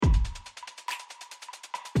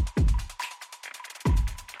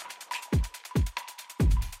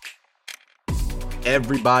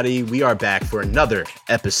everybody? We are back for another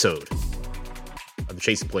episode of the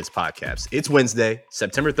Chasing Points podcast. It's Wednesday,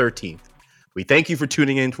 September 13th. We thank you for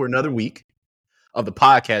tuning in for another week of the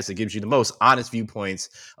podcast that gives you the most honest viewpoints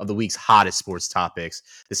of the week's hottest sports topics.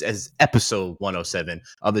 This is episode 107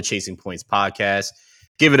 of the Chasing Points podcast.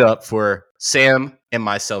 Give it up for Sam and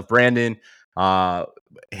myself, Brandon.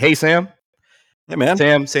 Hey, Sam. Hey, man.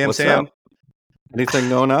 Sam. Up? Anything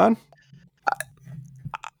going on?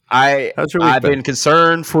 I've been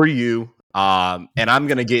concerned for you, and I'm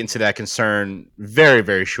going to get into that concern very,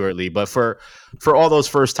 very shortly. But for all those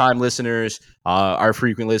first-time listeners, our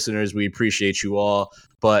frequent listeners, we appreciate you all.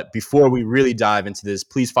 But before we really dive into this,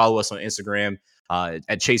 please follow us on Instagram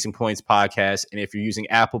at Chasing Points Podcast. And if you're using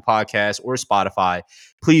Apple Podcasts or Spotify,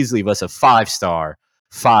 please leave us a five-star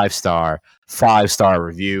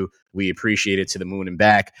review. We appreciate it to the moon and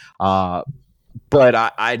back. But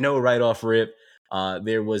I know right off rip,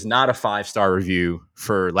 there was not a 5-star review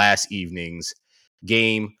for last evening's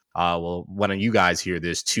game. Well, when you guys hear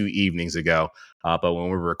this 2 evenings ago, but when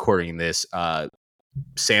we're recording this,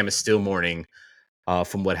 Sam is still mourning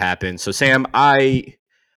from what happened. So, Sam, I'm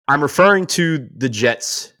referring to the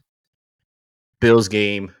Jets-Bills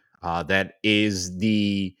game. That is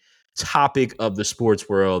the topic of the sports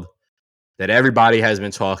world that everybody has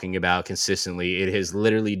been talking about consistently. It has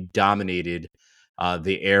literally dominated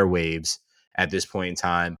the airwaves at this point in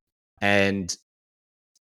time. And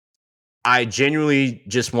I genuinely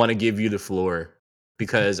just want to give you the floor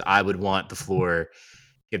because I would want the floor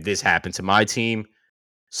if this happened to my team.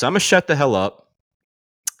 So I'm going to shut the hell up.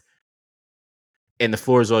 And the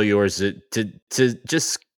floor is all yours to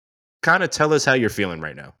just kind of tell us how you're feeling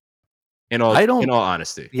right now. In all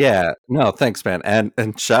honesty. Yeah. No, thanks, man.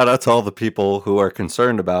 And shout out to all the people who are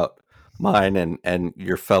concerned about mine and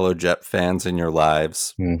your fellow Jet fans in your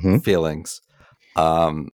lives feelings.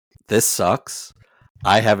 This sucks.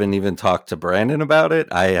 I haven't even talked to Brandon about it.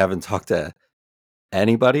 I haven't talked to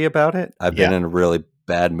anybody about it. I've been in a really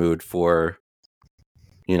bad mood for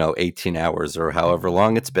 18 hours or however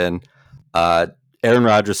long it's been. Aaron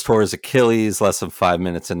Rodgers tore his Achilles less than 5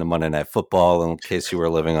 minutes into Monday Night Football, in case you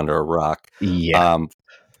were living under a rock. He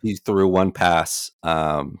threw one pass.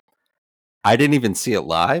 I didn't even see it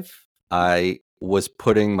live. I was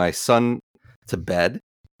putting my son to bed,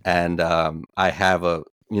 and I have how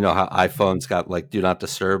iPhone's got like do not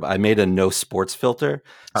disturb. I made a no sports filter.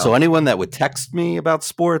 So anyone that would text me about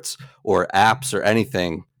sports or apps or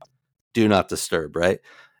anything, do not disturb, right?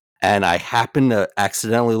 And I happened to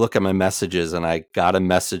accidentally look at my messages, and I got a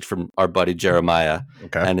message from our buddy Jeremiah,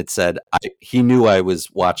 and it said he knew I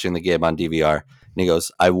was watching the game on DVR, and he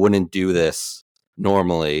goes, "I wouldn't do this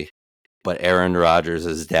normally, but Aaron Rodgers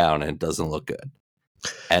is down and it doesn't look good."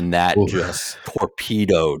 And that just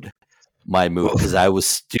torpedoed my mood because I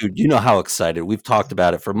was, dude, you know how excited. We've talked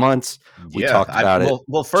about it for months. We talked about it.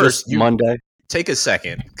 Well, first, Monday. Take a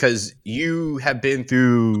second because you have been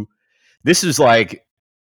through. This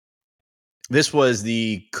was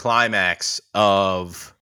the climax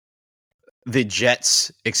of the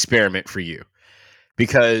Jets experiment for you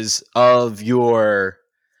because of your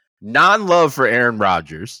non-love for Aaron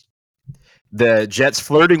Rodgers, the Jets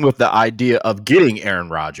flirting with the idea of getting Aaron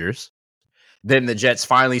Rodgers, then the Jets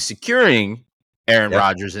finally securing Aaron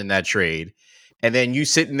Rodgers in that trade, and then you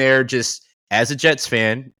sitting there just as a Jets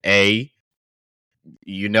fan,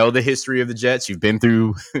 you know the history of the Jets, you've been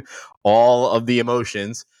through all of the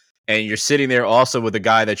emotions, and you're sitting there also with a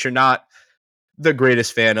guy that you're not the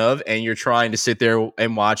greatest fan of, and you're trying to sit there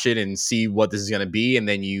and watch it and see what this is going to be, and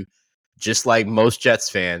then you, just like most Jets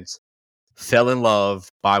fans, fell in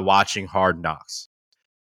love by watching Hard Knocks.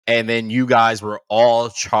 And then you guys were all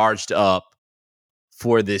charged up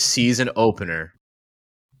for this season opener.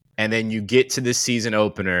 And then you get to this season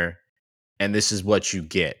opener, and this is what you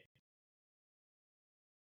get.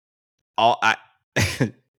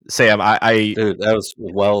 Sam, Dude, that was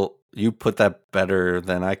you put that better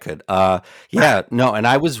than I could. And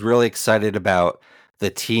I was really excited about the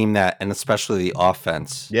team and especially the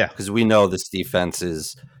offense. Yeah, because we know this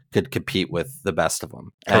defense could compete with the best of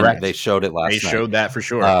them. Correct. And they showed it last night. They showed that for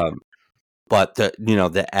sure. But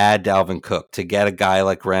the add Dalvin Cook to get a guy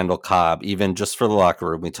like Randall Cobb, even just for the locker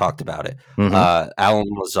room, we talked about it. Alan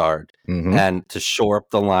Lazard, and to shore up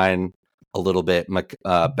the line a little bit.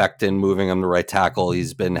 Becton moving him to right tackle.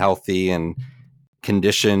 He's been healthy and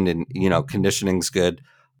conditioned, and conditioning's good.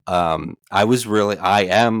 I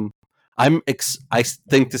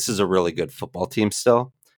think this is a really good football team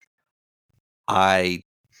still. I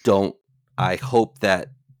hope that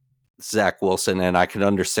Zach Wilson, and I can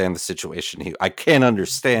understand the situation. I can't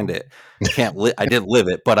understand it. I didn't live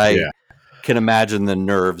it, but can imagine the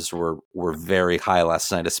nerves were very high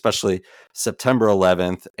last night, especially September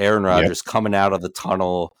 11th. Aaron Rodgers coming out of the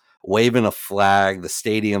tunnel, waving a flag. The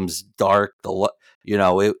stadium's dark. The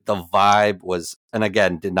vibe was, and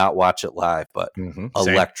again, did not watch it live, but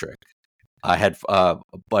electric. I had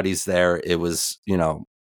buddies there. It was,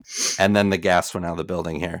 and then the gas went out of the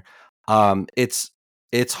building here.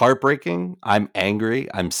 It's heartbreaking. I'm angry.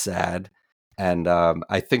 I'm sad. And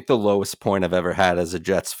I think the lowest point I've ever had as a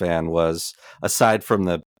Jets fan was, aside from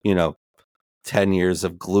the 10 years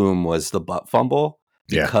of gloom, was the butt fumble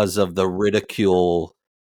because of the ridicule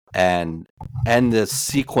and the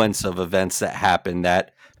sequence of events that happened.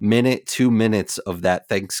 That 2 minutes of that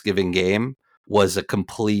Thanksgiving game was a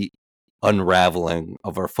complete unraveling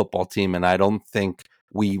of our football team, and I don't think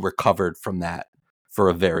we recovered from that for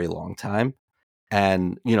a very long time.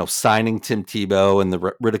 And, signing Tim Tebow and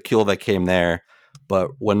the ridicule that came there.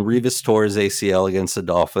 But when Revis tore his ACL against the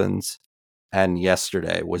Dolphins, and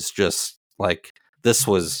yesterday was just like, I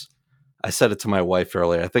said it to my wife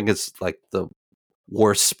earlier, I think it's like the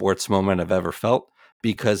worst sports moment I've ever felt,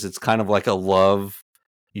 because it's kind of like a love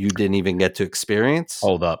you didn't even get to experience.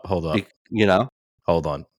 Hold up. Hold on.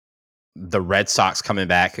 The Red Sox coming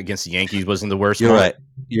back against the Yankees wasn't the worst. You're right.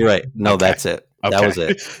 No, okay. That's it. Okay. That was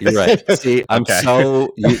it. You're right. See, I'm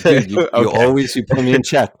so you always put me in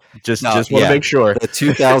check. Just want to make sure. The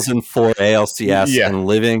 2004 ALCS and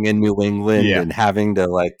living in New England and having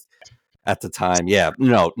to at the time. Yeah,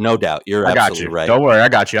 no doubt. You're absolutely right. Don't worry, I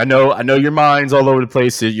got you. I know your mind's all over the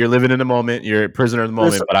place. You're living in the moment. You're a prisoner of the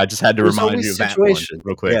moment. But I just had to remind you of that one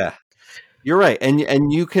real quick. Yeah, you're right,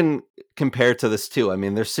 and you can compare to this too. I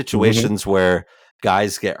mean, there's situations where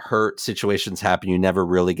guys get hurt, situations happen, you never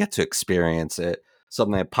really get to experience it.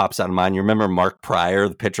 Something that pops out of mind. You remember Mark Pryor,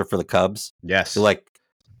 the pitcher for the Cubs? Yes. He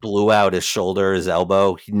blew out his shoulder, his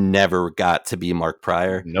elbow. He never got to be Mark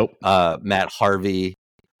Pryor. Nope. Matt Harvey,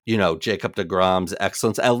 Jacob deGrom's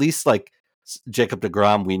excellence. At least Jacob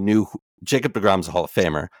deGrom, we knew Jacob deGrom's a Hall of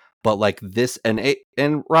Famer, but this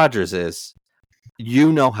and Rodgers is,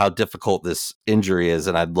 how difficult this injury is.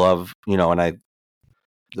 And I'd love,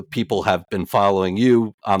 the people have been following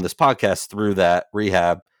you on this podcast through that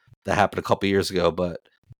rehab that happened a couple years ago. But,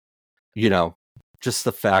 just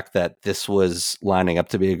the fact that this was lining up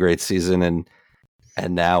to be a great season and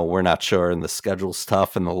now we're not sure, and the schedule's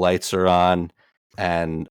tough and the lights are on,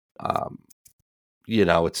 and,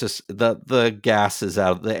 it's just the gas is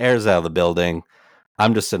out, the air's out of the building.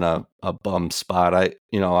 I'm just in a bum spot.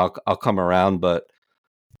 I'll come around, but,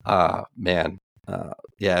 man,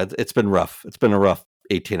 it's been rough. It's been a rough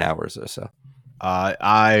 18 hours or so.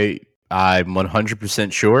 I'm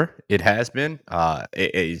 100% sure it has been.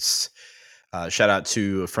 It's shout out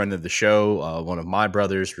to a friend of the show, one of my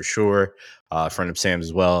brothers for sure, a friend of Sam's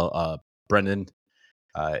as well, Brendan.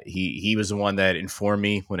 He was the one that informed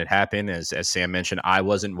me when it happened. As Sam mentioned, I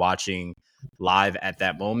wasn't watching live at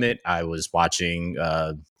that moment. I was watching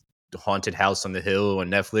The Haunted House on the Hill on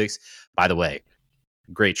Netflix. By the way,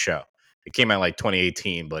 great show. It came out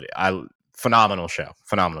 2018, but phenomenal show.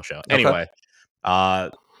 Okay. Anyway,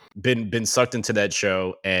 been sucked into that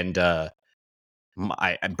show, and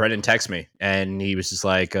Brendan texted me, and he was just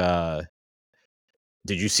like,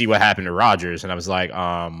 "Did you see what happened to Rodgers?" And I was like,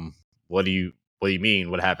 "What do you mean?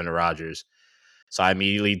 What happened to Rodgers?" So I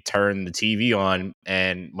immediately turned the TV on,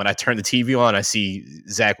 and when I turn the TV on, I see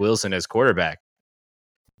Zach Wilson as quarterback,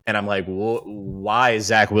 and I'm like, "Why is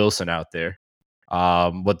Zach Wilson out there?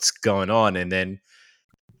 What's going on?" And then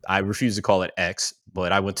I refuse to call it X,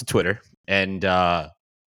 but I went to Twitter, and I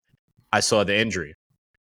saw the injury,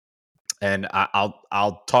 and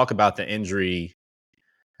I'll talk about the injury.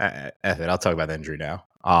 I'll talk about the injury now.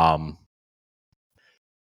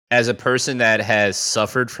 As a person that has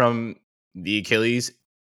suffered from the Achilles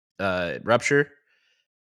rupture,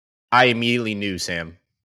 I immediately knew, Sam,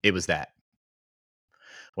 it was that.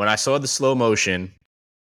 When I saw the slow motion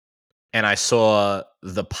and I saw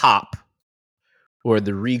the pop or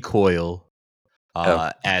the recoil,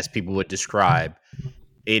 as people would describe,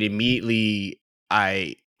 it immediately,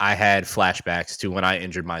 I had flashbacks to when I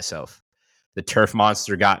injured myself. The turf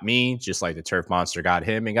monster got me, just like the turf monster got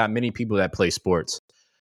him, and got many people that play sports.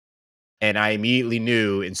 And I immediately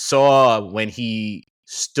knew and saw when he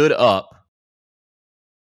stood up,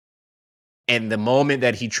 and the moment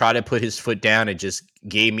that he tried to put his foot down, it just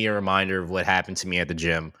gave me a reminder of what happened to me at the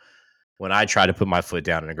gym when I tried to put my foot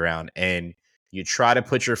down on the ground. And you try to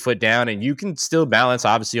put your foot down, and you can still balance,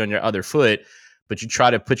 obviously, on your other foot, but you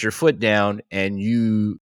try to put your foot down, and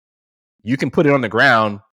you can put it on the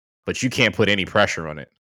ground, but you can't put any pressure on it.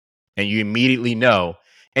 And you immediately know,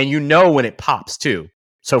 and you know when it pops too.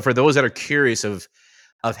 So for those that are curious of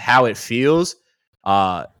of how it feels,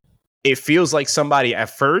 it feels like somebody at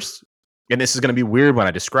first, and this is going to be weird when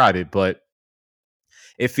I describe it, but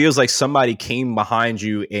it feels like somebody came behind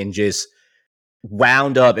you and just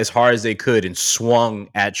wound up as hard as they could and swung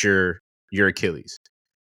at your Achilles.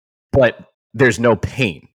 But there's no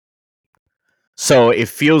pain. So it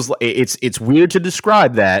feels like it's weird to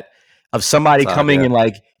describe that of somebody coming and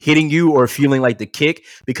like hitting you or feeling like the kick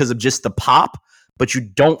because of just the pop, but you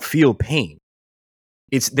don't feel pain.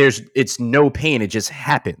 It's no pain. It just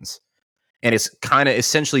happens. And it's kind of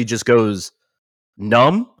essentially just goes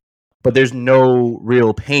numb, but there's no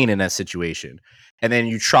real pain in that situation. And then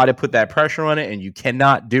you try to put that pressure on it and you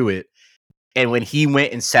cannot do it. And when he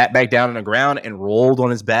went and sat back down on the ground and rolled on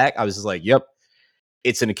his back, I was just like, yep,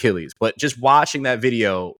 it's an Achilles. But just watching that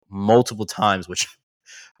video multiple times, which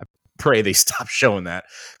I pray they stop showing that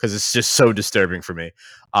because it's just so disturbing for me.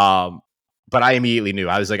 But I immediately knew.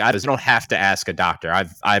 I was like, I don't have to ask a doctor.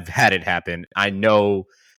 I've had it happen. I know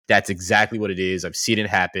that's exactly what it is. I've seen it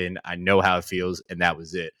happen. I know how it feels, and that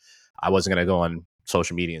was it. I wasn't going to go on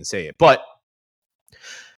social media and say it. But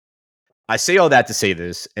I say all that to say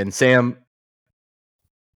this, and Sam,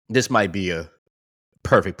 this might be a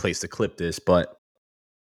perfect place to clip this, but,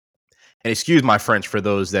 and excuse my French for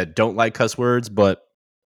those that don't like cuss words, but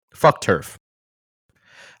fuck turf.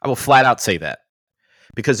 I will flat out say that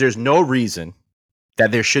because there's no reason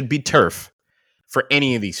that there should be turf for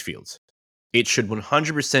any of these fields. It should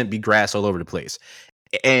 100% be grass all over the place.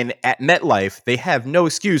 And at MetLife, they have no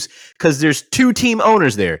excuse because there's 2 team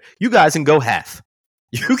owners there. You guys can go half.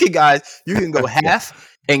 You can go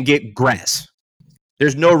half and get grass.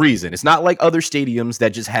 There's no reason. It's not like other stadiums that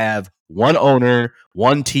just have one owner,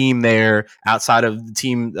 one team there outside of the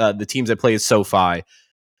teams that play at SoFi.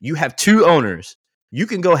 You have 2 owners. You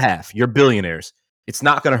can go half. You're billionaires. It's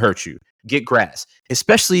not going to hurt you. Get grass.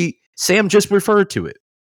 Especially, Sam just referred to it.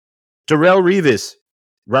 Darrelle Revis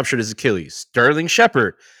ruptured his Achilles. Sterling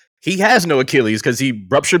Shepard, he has no Achilles because he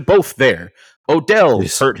ruptured both there. Odell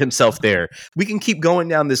hurt himself there. We can keep going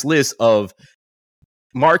down this list of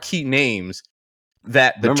marquee names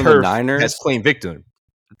that the turf has claimed victim.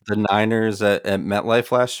 The Niners at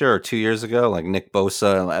MetLife last year or 2 years ago, like Nick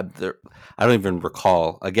Bosa. I don't even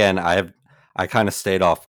recall. Again, I kind of stayed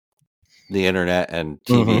off the internet and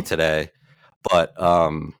TV today, but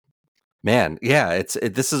man, yeah,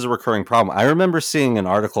 this is a recurring problem. I remember seeing an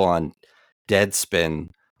article on Deadspin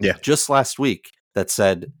just last week that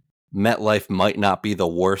said MetLife might not be the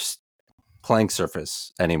worst playing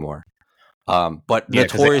surface anymore. But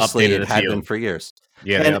notoriously it had been for years.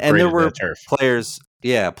 Yeah, and there were players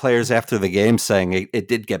after the game saying it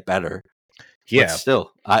did get better. Yeah. But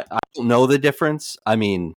still, I don't know the difference. I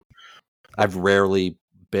mean, I've rarely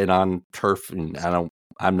been on turf and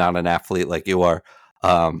I'm not an athlete like you are.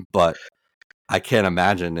 But I can't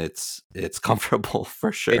imagine it's comfortable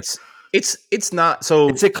for sure. It's not. So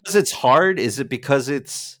is it because it's hard? Is it because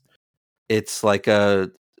it's like a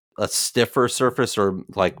stiffer surface or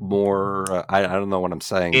like more? I don't know what I'm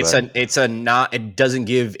saying. It doesn't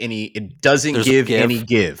give any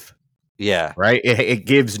give. Yeah. Right. It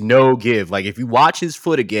gives no give. Like if you watch his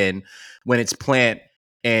foot again, when it's Plant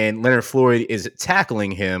and Leonard Floyd is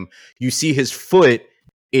tackling him, you see his foot.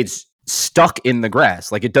 It's stuck in the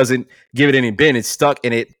grass. Like it doesn't give it any bend. It's stuck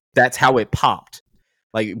in it. That's how it popped.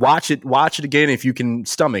 Like watch it again if you can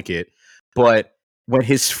stomach it. But when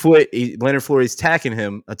his foot, Leonard Floyd is tackling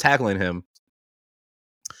him,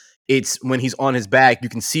 it's when he's on his back, you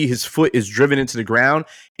can see his foot is driven into the ground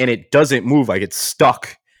and it doesn't move. Like it's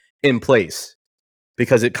stuck in place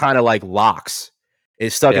because it kind of like locks.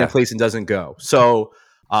 It's stuck in place and doesn't go. So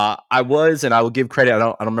I will give credit. I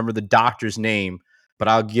don't remember the doctor's name, but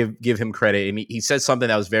I'll give him credit. And he said something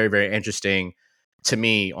that was very, very interesting to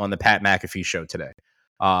me on the Pat McAfee show today.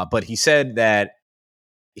 But he said that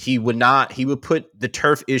he would put the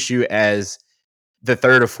turf issue as the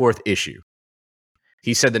 3rd or 4th issue.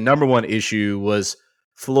 He said the number 1 issue was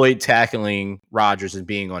Floyd tackling Rodgers and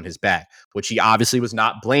being on his back, which he obviously was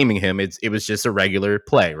not blaming him. It was just a regular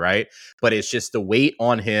play, right? But it's just the weight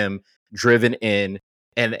on him driven in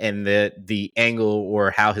and the angle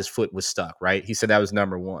or how his foot was stuck, right? He said that was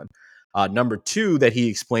number 1. Number 2 that he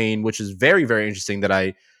explained, which is very, very interesting that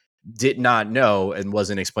I did not know and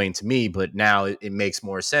wasn't explained to me, but now it makes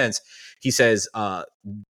more sense. He says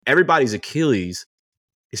everybody's Achilles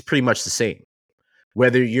is pretty much the same.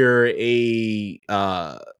 Whether you're a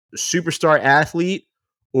superstar athlete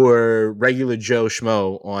or regular Joe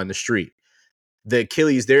Schmo on the street, the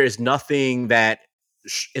Achilles, there is nothing that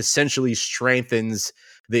essentially strengthens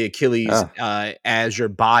the Achilles as your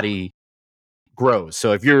body grows.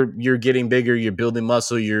 So if you're getting bigger, you're building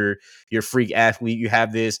muscle, you're a freak athlete, you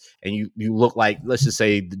have this, and you look like, let's just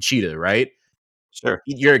say, the cheetah, right? Sure.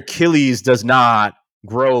 Your Achilles does not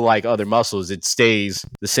grow like other muscles. It stays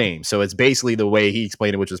the same. So it's basically the way he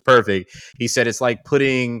explained it, which was perfect. He said it's like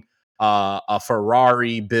putting a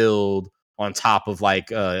Ferrari build on top of like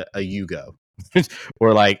a Yugo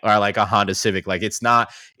or like a Honda Civic. Like it's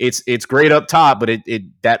great up top, but it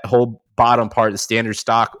that whole bottom part, the standard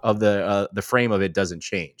stock of the frame of it doesn't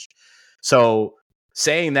change. So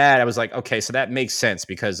saying that, I was like, okay, so that makes sense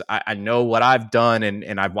because I know what I've done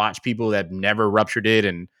and I've watched people that never ruptured it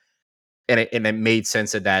and it made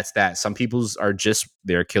sense that that's that. Some people's are just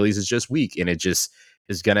their Achilles is just weak and it just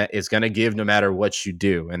is gonna give no matter what you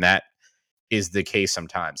do. And that is the case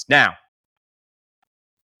sometimes. Now,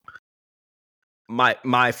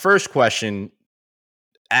 my first question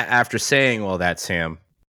after saying all that, Sam,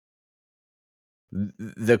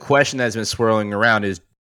 the question that's been swirling around is,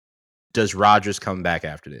 does Rodgers come back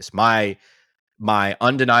after this? My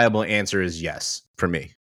undeniable answer is yes for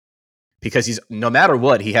me, because he's no matter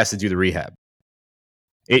what, he has to do the rehab.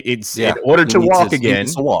 It's in order to walk again.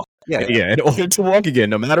 In order to walk again,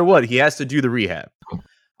 no matter what, he has to do the rehab.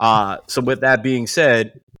 So with that being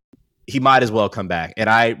said, he might as well come back, and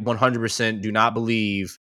I 100% do not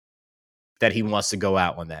believe that he wants to go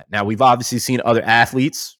out on that. Now, we've obviously seen other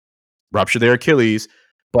athletes rupture their Achilles,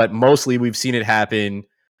 but mostly we've seen it happen,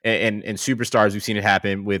 and superstars, we've seen it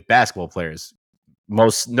happen with basketball players.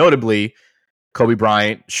 Most notably, Kobe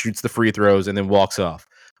Bryant shoots the free throws and then walks off.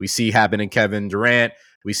 We see it happen in Kevin Durant.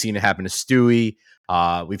 We've seen it happen to Stewie.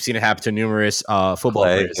 We've seen it happen to numerous football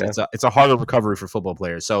players. Yeah. It's a harder recovery for football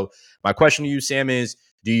players. So my question to you, Sam, is,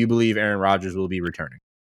 do you believe Aaron Rodgers will be returning?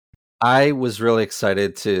 I was really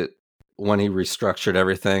excited when he restructured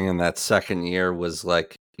everything, and that second year was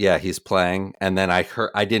like, yeah, he's playing. And then I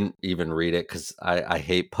didn't even read it because I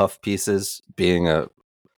hate puff pieces, being a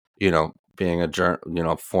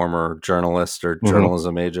former journalist or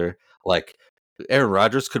journalism major. Like, Aaron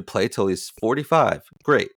Rodgers could play till he's 45.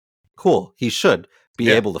 Great. Cool. He should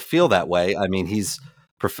be able to feel that way. I mean, he's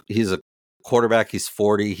a quarterback. He's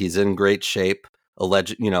 40. He's in great shape. I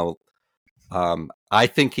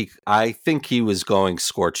think he was going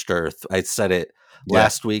scorched earth. I said it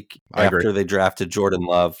last week after they drafted Jordan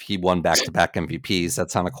Love. He won back-to-back MVPs.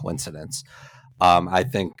 That's not a coincidence. I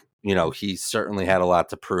think, he certainly had a lot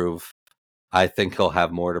to prove. I think he'll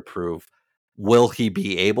have more to prove. Will he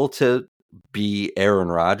be able to be Aaron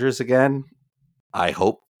Rodgers again? I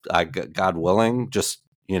hope, God willing. Just,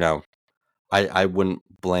 I wouldn't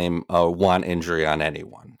blame one injury on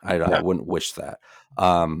anyone. I wouldn't wish that.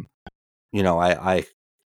 I'm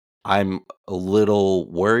a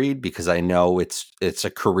little worried because I know it's a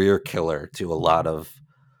career killer to a lot of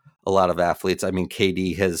athletes. I mean,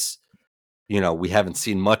 KD has, we haven't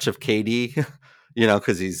seen much of KD,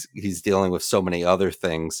 because he's dealing with so many other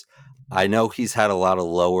things. I know he's had a lot of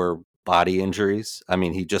lower body injuries. I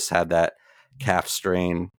mean, he just had that calf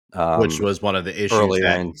strain, which was one of the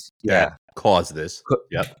issues that caused this.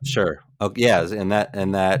 Yep, sure. Oh, yeah, and that,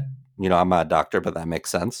 I'm not a doctor, but that makes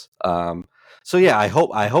sense. So yeah, I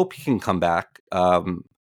hope he can come back.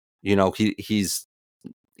 He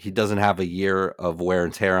doesn't have a year of wear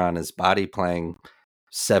and tear on his body playing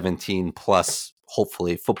 17 plus,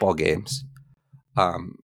 hopefully, football games.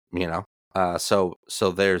 So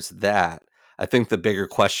there's that. I think the bigger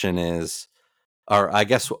question is, or I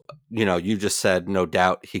guess, you just said, no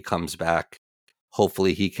doubt he comes back.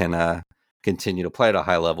 Hopefully he can continue to play at a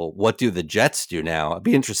high level. What do the Jets do now? I'd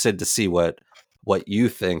be interested to see what you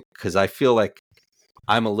think, because I feel like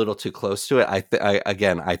I'm a little too close to it. I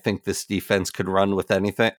think this defense could run with any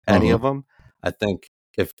of them. I think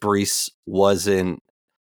if Brees wasn't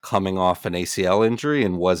coming off an ACL injury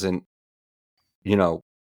and wasn't,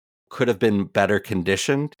 could have been better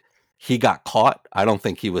conditioned. He got caught. I don't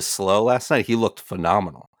think he was slow last night. He looked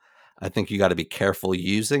phenomenal. I think you got to be careful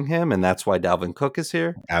using him, and that's why Dalvin Cook is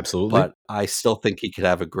here. Absolutely. But I still think he could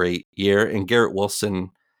have a great year. And Garrett Wilson,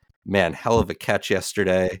 man, hell of a catch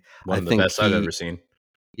yesterday. One of the best I've ever seen.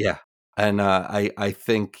 Yeah. And I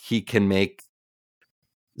think he can make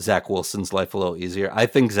Zach Wilson's life a little easier. I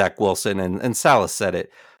think Zach Wilson, and Salah said it,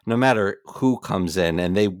 no matter who comes in,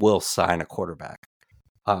 and they will sign a quarterback.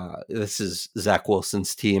 This is Zach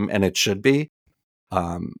Wilson's team, and it should be.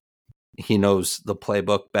 He knows the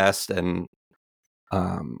playbook best, and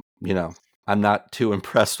I'm not too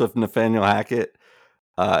impressed with Nathaniel Hackett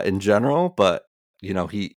in general, but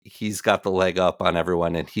he's got the leg up on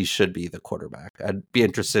everyone, and he should be the quarterback. I'd be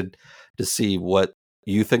interested to see what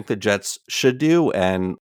you think the Jets should do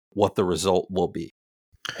and what the result will be,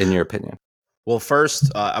 in your opinion. Well,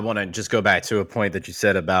 first, I want to just go back to a point that you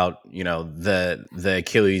said about the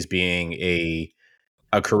Achilles being a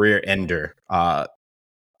career ender.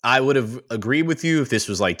 I would have agreed with you if this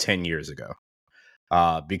was like 10 years ago,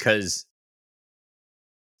 because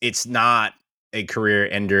it's not a career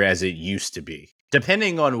ender as it used to be,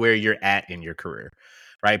 depending on where you're at in your career,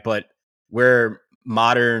 right? But where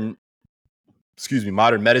modern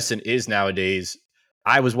medicine is nowadays,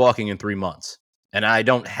 I was walking in 3 months, and I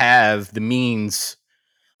don't have the means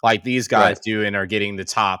like these guys do and are getting the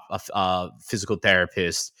top physical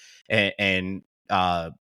therapists and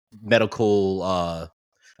medical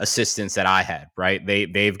assistants that I had, right?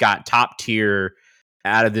 They've got top tier,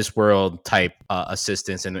 out of this world type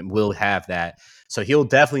assistants, and will have that. So he'll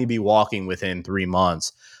definitely be walking within 3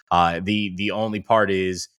 months. The only part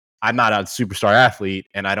is I'm not a superstar athlete,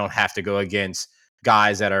 and I don't have to go against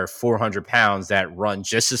guys that are 400 pounds that run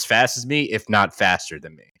just as fast as me, if not faster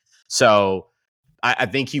than me. So I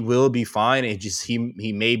think he will be fine. It just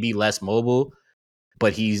he may be less mobile,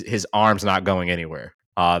 but his arm's not going anywhere.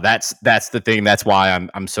 That's the thing. That's why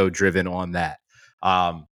I'm so driven on that.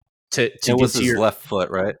 It was his left foot,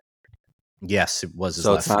 right? Yes, it was his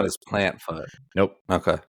left foot. So it's not his plant foot. Nope.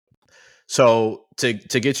 Okay. So to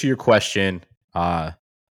get to your question,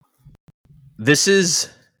 this is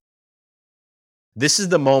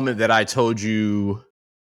the moment that I told you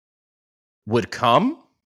would come,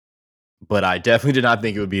 but I definitely did not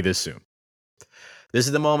think it would be this soon. This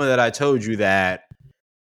is the moment that I told you that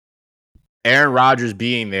Aaron Rodgers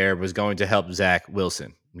being there was going to help Zach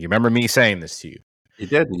Wilson. You remember me saying this to you? You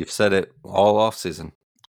did. You've said it all offseason.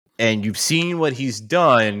 And you've seen what he's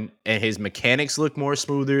done, and his mechanics look more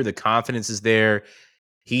smoother. The confidence is there.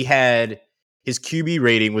 He had his QB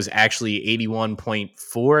rating was actually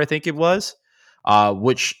 81.4, I think it was,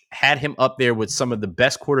 which had him up there with some of the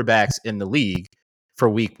best quarterbacks in the league for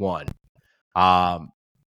week one. Now,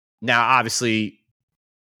 obviously,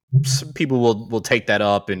 some people will take that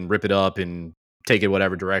up and rip it up and take it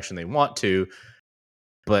whatever direction they want to,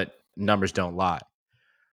 but numbers don't lie.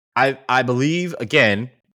 I believe,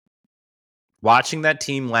 again, watching that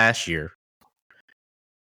team last year,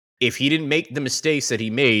 if he didn't make the mistakes that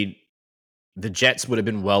he made, the Jets would have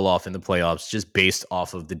been well off in the playoffs just based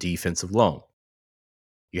off of the defense alone.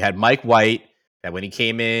 You had Mike White, that when he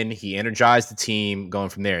came in, he energized the team going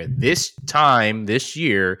from there. This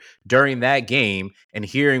year, during that game, and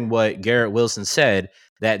hearing what Garrett Wilson said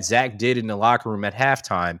that Zach did in the locker room at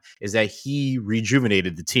halftime, is that he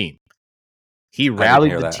rejuvenated the team. He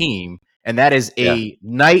rallied the team, and that is a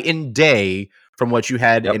night and day from what you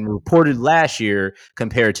had and reported last year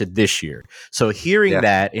compared to this year. So hearing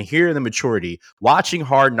that and hearing the maturity, watching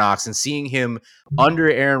Hard Knocks and seeing him under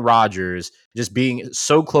Aaron Rodgers, just being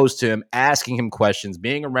so close to him, asking him questions,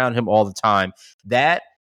 being around him all the time, that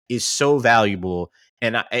is so valuable.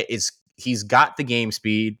 And he's got the game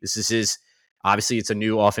speed. This is obviously it's a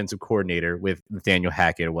new offensive coordinator with Nathaniel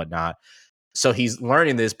Hackett and whatnot. So he's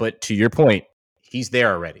learning this, but to your point, he's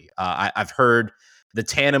there already. I've heard the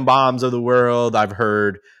Tannenbaums of the world. I've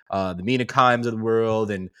heard the Mina Kimes of the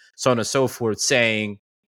world and so on and so forth saying,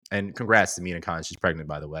 and congrats to Mina Kimes. She's pregnant,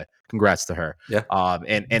 by the way. Congrats to her. Yeah.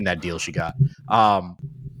 And that deal she got.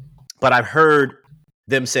 But I've heard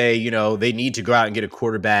them say, they need to go out and get a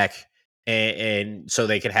quarterback and so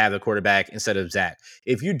they can have the quarterback instead of Zach.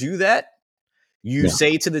 If you do that, you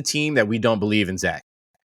say to the team that we don't believe in Zach.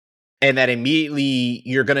 And that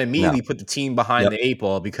you're going to immediately put the team behind the 8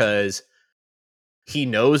 ball because he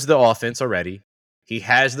knows the offense already. He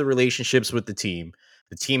has the relationships with the team.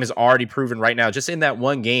 The team has already proven right now, just in that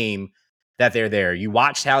one game, that they're there. You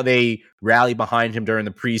watched how they rallied behind him during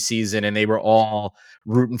the preseason, and they were all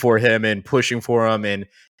rooting for him and pushing for him and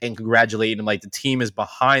congratulating him. Like, the team is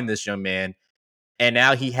behind this young man. And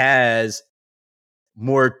now he has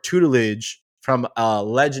more tutelage from a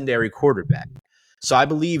legendary quarterback. So I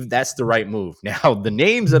believe that's the right move. Now, the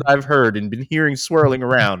names that I've heard and been hearing swirling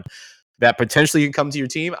around that potentially can come to your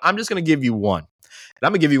team, I'm just going to give you one. And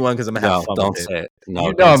I'm going to give you one because I'm going to have fun don't with say it. No,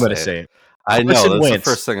 you know I'm going to say it. I know. That's the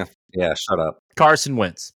first thing. Yeah, shut up. Carson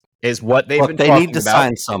Wentz is what they've been talking about. They need to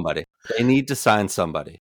sign somebody. They need to sign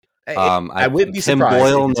somebody. I wouldn't be surprised.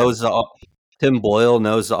 Tim Boyle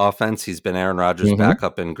knows the offense. He's been Aaron Rodgers'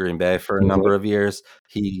 backup in Green Bay for a number of years.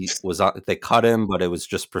 They cut him, but it was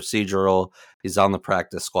just procedural. He's on the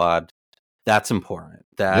practice squad. That's important.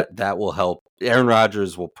 That will help. Aaron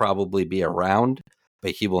Rodgers will probably be around,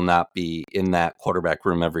 but he will not be in that quarterback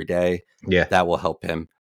room every day. Yeah. That will help him.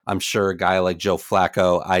 I'm sure a guy like Joe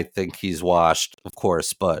Flacco, I think he's washed, of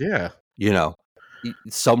course, but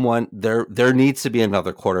someone there needs to be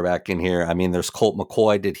another quarterback in here. I mean, there's Colt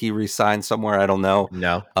McCoy. Did he resign somewhere? I don't know.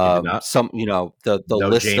 No, he did not. The No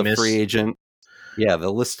list Jameis. of free agent. Yeah,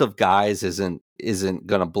 the list of guys isn't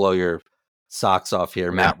gonna blow your socks off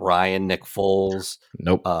here. Matt Ryan, Nick Foles.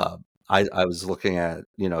 Nope. I was looking at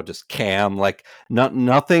just Cam. Like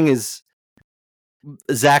nothing is.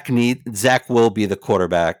 Zach will be the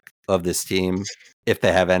quarterback of this team if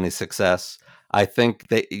they have any success. I think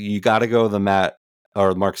that you got to go the Matt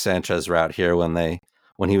or Mark Sanchez route here when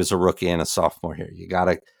he was a rookie and a sophomore here. You got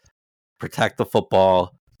to protect the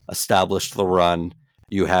football, establish the run.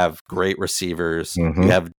 You have great receivers. Mm-hmm.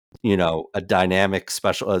 You have a dynamic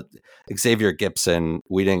special Xavier Gibson.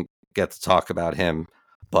 We didn't get to talk about him,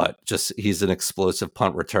 but just he's an explosive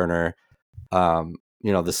punt returner.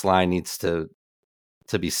 This line needs to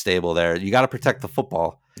be stable there. You got to protect the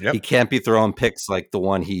football. Yep. He can't be throwing picks like the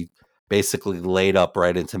one he basically laid up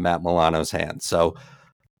right into Matt Milano's hand. So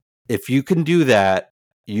if you can do that,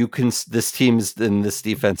 this team's and this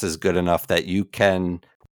defense is good enough that you can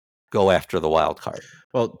go after the wild card.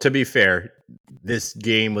 Well, to be fair, this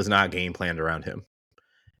game was not game planned around him.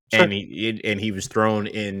 Sure. And he was thrown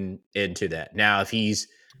into that. Now,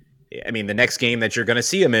 the next game that you're going to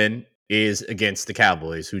see him in is against the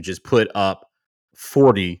Cowboys, who just put up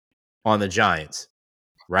 40 on the Giants,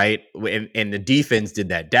 right? And the defense did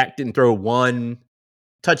that. Dak didn't throw one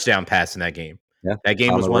touchdown pass in that game. Yeah, that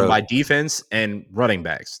game was won by defense and running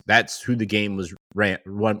backs. That's who the game was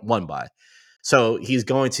won by. So he's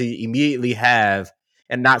going to immediately have,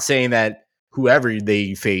 and not saying that whoever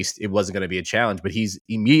they faced, it wasn't going to be a challenge, but he's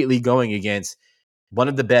immediately going against one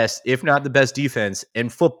of the best, if not the best defense in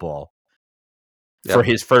football for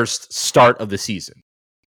his first start of the season.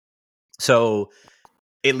 So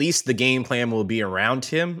at least the game plan will be around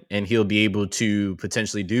him and he'll be able to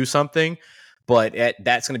potentially do something. But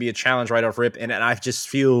that's going to be a challenge right off rip. And I just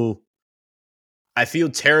feel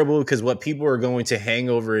terrible because what people are going to hang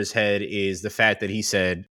over his head is the fact that he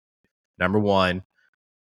said, number one,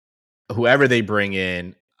 whoever they bring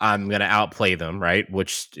in, I'm going to outplay them, right?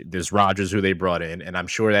 Which there's Rodgers who they brought in, and I'm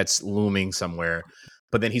sure that's looming somewhere.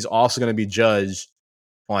 But then he's also going to be judged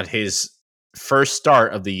on his first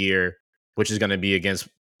start of the year, which is going to be against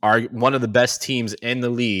one of the best teams in the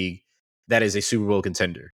league that is a Super Bowl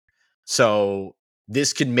contender. So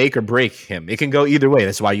this could make or break him. It can go either way.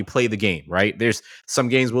 That's why you play the game, right? There's some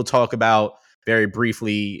games we'll talk about very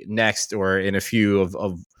briefly next or in a few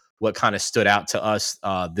of what kind of stood out to us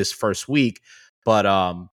this first week. But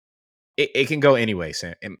it can go anyway,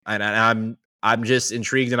 Sam. And I'm just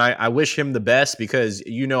intrigued, and I wish him the best because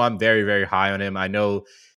I'm very, very high on him. I know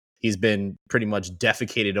he's been pretty much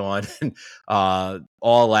defecated on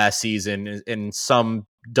all last season, and some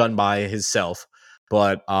done by himself.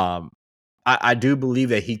 But I do believe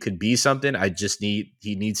that he could be something.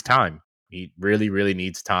 He needs time. He really, really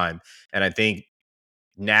needs time. And I think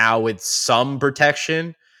now with some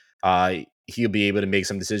protection, he'll be able to make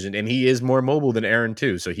some decision. And he is more mobile than Aaron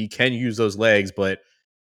too, so he can use those legs. But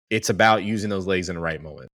it's about using those legs in the right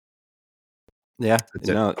moment. Yeah,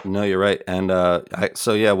 no, you're right. And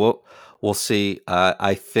we'll see.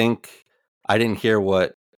 I think I didn't hear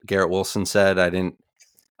what Garrett Wilson said. I did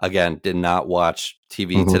not watch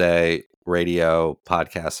TV today, radio,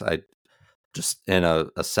 podcast. I just in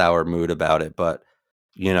a sour mood about it. But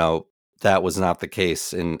that was not the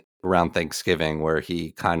case around Thanksgiving, where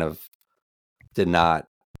he kind of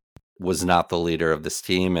was not the leader of this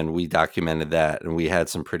team, and we documented that, and we had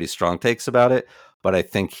some pretty strong takes about it. But I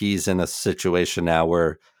think he's in a situation now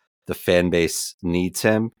where the fan base needs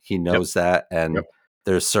him. He knows that, and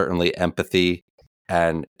there's certainly empathy.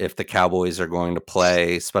 And if the Cowboys are going to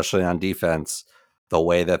play, especially on defense, the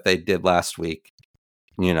way that they did last week,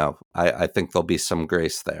 I think there'll be some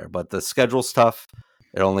grace there. But the schedule's tough.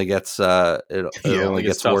 It only gets only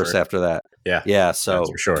gets worse after that. Yeah. So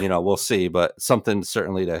for sure. We'll see, but something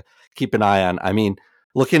certainly to keep an eye on. I mean,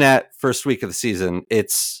 looking at first week of the season,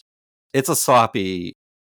 it's a sloppy.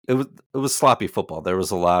 It was sloppy football. There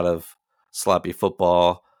was a lot of sloppy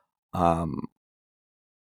football. I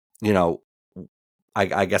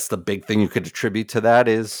guess the big thing you could attribute to that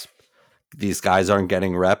is these guys aren't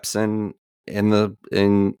getting reps in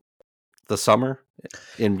the summer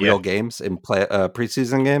in real games, in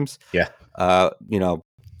preseason games. Yeah.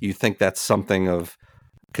 You think that's something of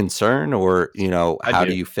concern, or how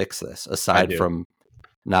do you fix this aside from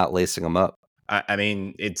not lacing them up? I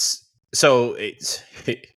mean,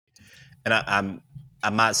 and I'm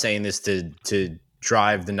not saying this to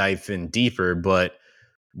drive the knife in deeper, but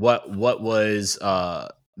what was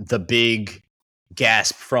the big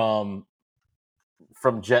gasp from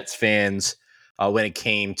Jets fans when it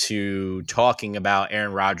came to talking about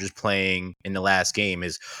Aaron Rodgers playing in the last game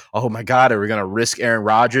is, oh my God, are we going to risk Aaron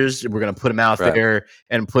Rodgers? We're going to put him out there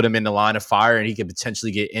and put him in the line of fire, and he could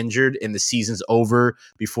potentially get injured and the season's over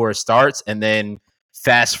before it starts. And then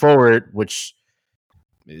fast forward, which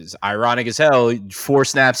is ironic as hell, 4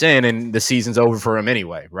 snaps in and the season's over for him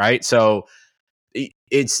anyway, right? So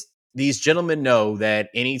it's these gentlemen know that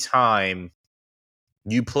anytime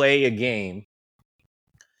you play a game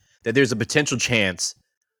that there's a potential chance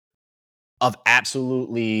of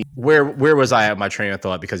absolutely where was I at my train of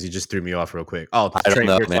thought, because you just threw me off real quick. Oh, you're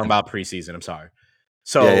talking about preseason. I'm sorry.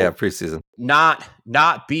 So yeah, preseason.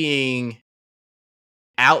 Not being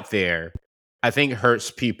out there, I think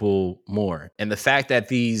hurts people more. And the fact that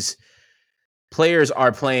these players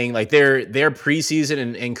are playing, like their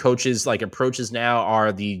preseason and coaches like approaches now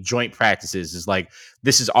are the joint practices. Is like,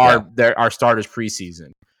 this is our starters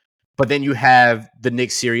preseason. But then you have the Nick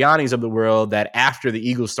Siriannis of the world that after the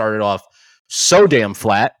Eagles started off so damn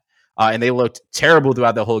flat and they looked terrible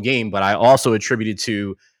throughout the whole game, but I also attributed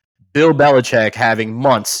to Bill Belichick having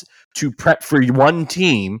months to prep for one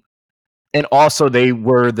team. And also they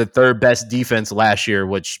were the 3rd best defense last year,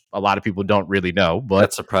 which a lot of people don't really know. But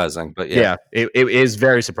that's surprising. But yeah, it is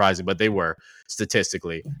very surprising, but they were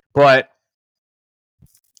statistically. But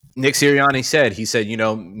Nick Sirianni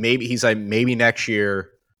said, maybe next year,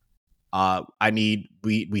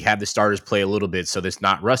 we have the starters play a little bit so that's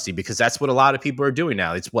not rusty, because that's what a lot of people are doing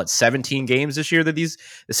now. It's 17 games this year, the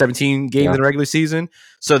 17 games in the regular season.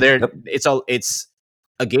 So it's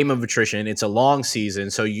a game of attrition. It's a long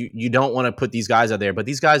season. So you don't want to put these guys out there, but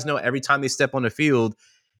these guys know every time they step on the field,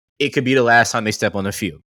 it could be the last time they step on the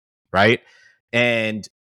field. Right. And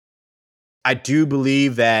I do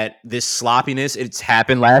believe that this sloppiness, it's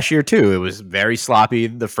happened last year too. It was very sloppy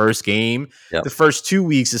the first game. Yep. The first 2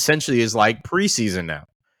 weeks essentially is like preseason now,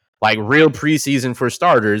 like real preseason for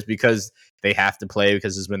starters, because they have to play,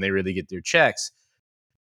 because it's when they really get their checks.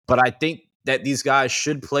 But I think that these guys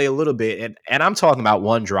should play a little bit. And I'm talking about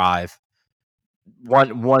one drive,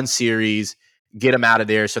 one series, get them out of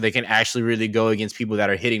there so they can actually really go against people that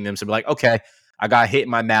are hitting them. So be like, okay, I got hit in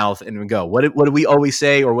my mouth, and we go. What do we always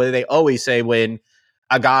say, or what do they always say when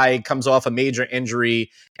a guy comes off a major injury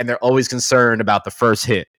and they're always concerned about the first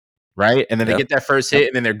hit, right? And then they get that first hit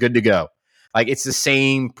and then they're good to go. Like, it's the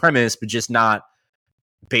same premise, but just not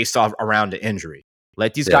based off around the injury.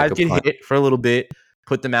 Let these guys get hit for a little bit,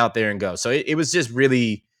 put them out there and go. So it was just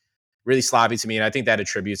really, really sloppy to me, and I think that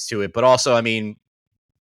attributes to it. But also, I mean,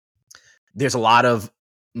 there's a lot of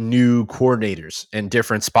new coordinators in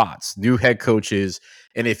different spots, new head coaches.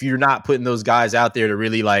 And if you're not putting those guys out there to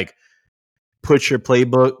really like put your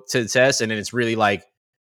playbook to the test, and then it's really like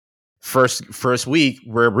first week,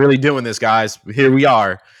 we're really doing this, guys. Here we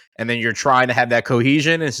are. And then you're trying to have that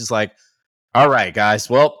cohesion. And it's just like, all right, guys,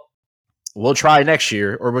 well, we'll try next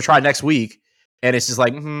year, or we'll try next week. And it's just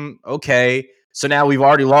like, okay. So now we've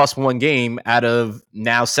already lost one game out of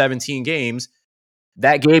now 17 games.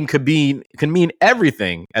 That game can mean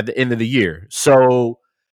everything at the end of the year. So,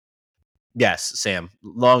 yes, Sam,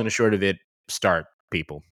 long and the short of it, start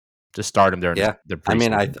people. Just start them during the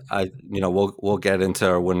preseason. I mean, we'll get into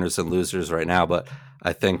our winners and losers right now, but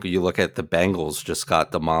I think you look at the Bengals just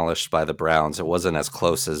got demolished by the Browns. It wasn't as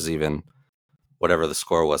close as even whatever the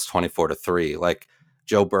score was, 24-3. Like,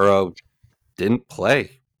 Joe Burrow didn't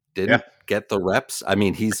play, didn't get the reps. I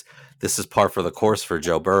mean, this is par for the course for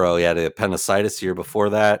Joe Burrow. He had a appendicitis year before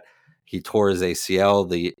that. He tore his ACL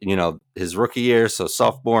his rookie year, so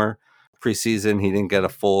sophomore preseason, he didn't get a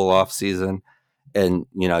full off season. And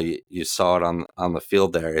you saw it on the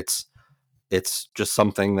field there. It's just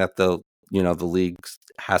something that the league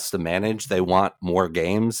has to manage. They want more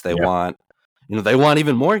games. They want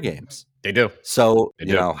even more games. They do. So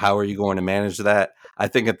how are you going to manage that? I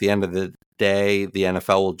think at the end of the day, the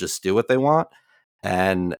NFL will just do what they want.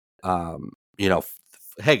 And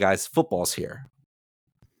hey guys, football's here.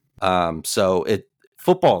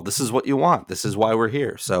 Football, this is what you want. This is why we're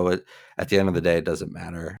here. So at the end of the day, it doesn't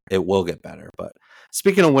matter. It will get better. But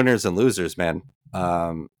speaking of winners and losers, man,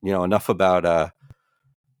 enough about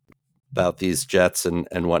these Jets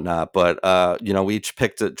and whatnot. But we each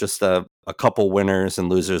picked just a couple winners and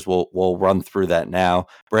losers. We'll run through that now.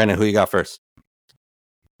 Brandon, who you got first?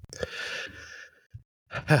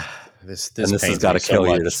 This has got to kill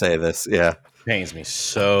you to say this. Yeah, pains me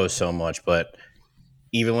so much. But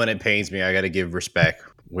even when it pains me, I got to give respect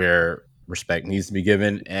where respect needs to be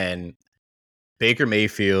given. And Baker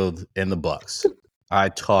Mayfield and the Bucs. I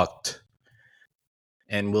talked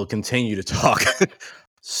and will continue to talk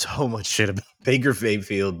so much shit about Baker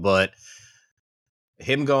Mayfield, but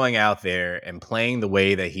him going out there and playing the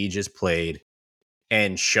way that he just played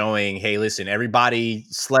and showing, hey, listen, everybody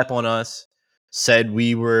slept on us, said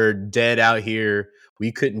we were dead out here.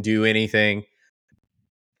 We couldn't do anything.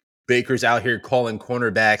 Baker's out here calling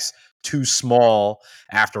cornerbacks too small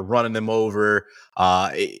after running them over.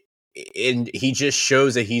 And he just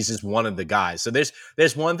shows that he's just one of the guys. So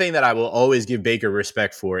there's one thing that I will always give Baker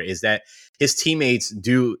respect for is that his teammates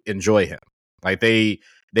do enjoy him. Like they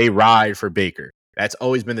ride for Baker. That's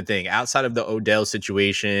always been the thing. Outside of the Odell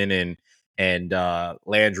situation and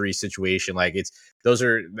Landry situation, like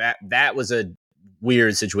that was a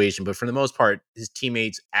weird situation. But for the most part, his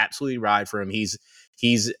teammates absolutely ride for him. He's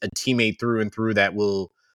a teammate through and through that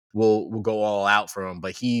will go all out for him.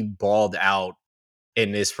 But he balled out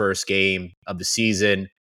in this first game of the season,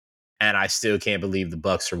 and I still can't believe the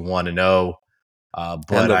Bucs are 1-0.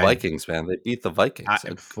 But and the Vikings, man, they beat the Vikings.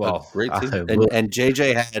 A great team. And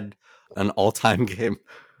JJ had an all-time game.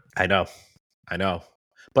 I know.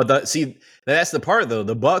 But that's the part though.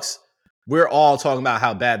 The Bucs, we're all talking about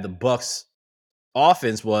how bad the Bucs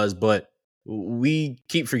offense was, but we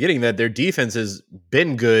keep forgetting that their defense has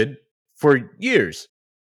been good for years.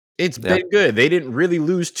 It's been good. They didn't really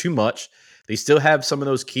lose too much. They still have some of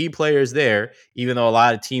those key players there, even though a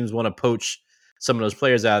lot of teams want to poach some of those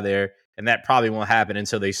players out of there. And that probably won't happen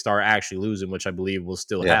until they start actually losing, which I believe will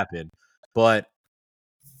still happen. But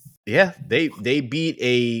yeah, they beat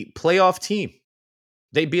a playoff team.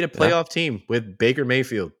 They beat a playoff team with Baker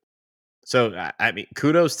Mayfield. So, I mean,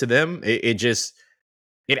 kudos to them. It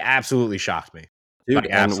absolutely shocked me. Dude,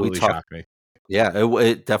 absolutely shocked me. Yeah,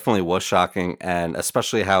 it definitely was shocking. And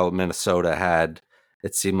especially how Minnesota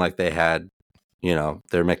it seemed like they had,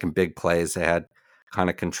 they're making big plays. They had kind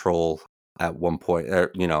of control at one point. I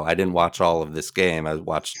didn't watch all of this game.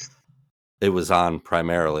 It was on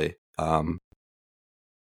primarily.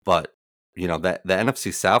 But, that the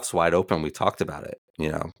NFC South's wide open. We talked about it.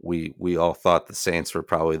 We all thought the Saints were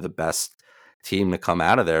probably the best team to come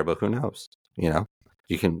out of there, but who knows?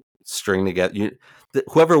 You can string together.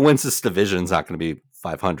 Whoever wins this division is not going to be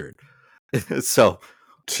 500. So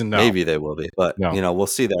maybe they will be, but we'll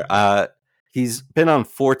see there. He's been on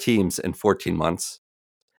 4 teams in 14 months,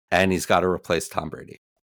 and he's got to replace Tom Brady.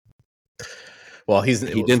 Well, he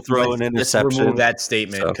didn't throw an interception. Let's remove that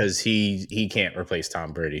statement because he can't replace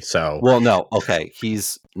Tom Brady. So no, okay,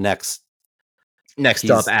 he's next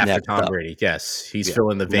up after Tom Brady. Yes, he's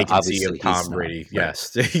filling the vacancy of Tom Brady.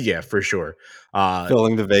 Yes, yeah, for sure.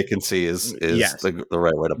 Filling the vacancy is the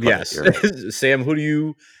right way to put it. Sam, who do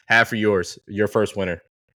you have for your first winner?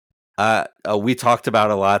 We talked about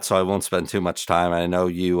it a lot, so I won't spend too much time. I know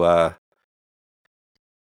you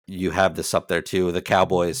have this up there too. The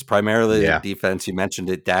Cowboys, primarily the defense. You mentioned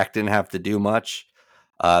it. Dak didn't have to do much.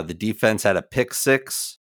 The defense had a pick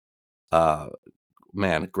six.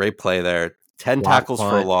 Man, great play there. 10 tackles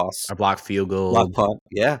for a loss. A blocked field goal. Block punt.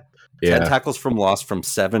 Yeah. 10 tackles from loss from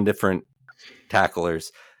 7 different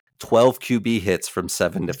tacklers. 12 QB hits from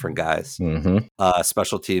 7 different guys. Mm-hmm.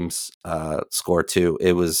 Special teams score too.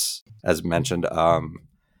 It was, as mentioned, I'm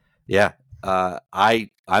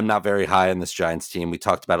not very high on this Giants team. We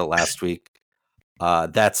talked about it last week.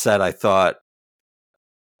 That said,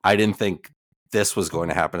 I didn't think this was going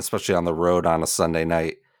to happen, especially on the road on a Sunday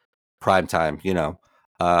night primetime,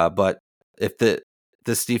 but if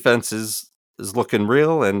this defense is looking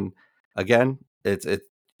real, and again, if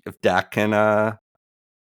Dak can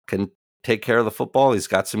take care of the football, he's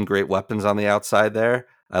got some great weapons on the outside there.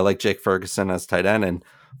 I like Jake Ferguson as tight end, and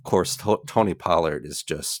of course Tony Pollard is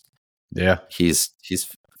just he's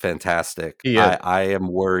fantastic. I am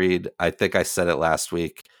worried. I think I said it last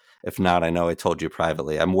week. If not, I know I told you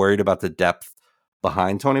privately. I'm worried about the depth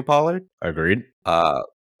behind Tony Pollard. Agreed.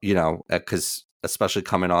 Because especially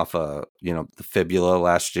coming off the fibula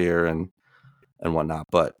last year and whatnot.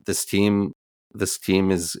 But this team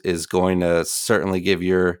is going to certainly give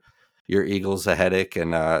your Eagles a headache,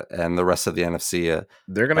 and the rest of the NFC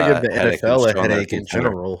they're going to give the NFL a headache in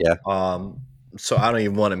general. Yeah. So I don't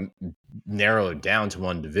even want to narrow it down to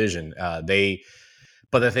one division. But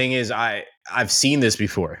the thing is, I've seen this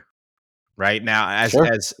before. Right now, as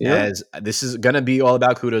this is going to be all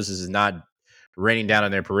about kudos. This is not raining down on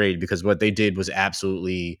their parade, because what they did was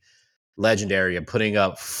absolutely legendary of putting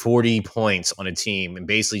up 40 points on a team and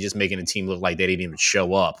basically just making a team look like they didn't even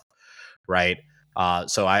show up. Right.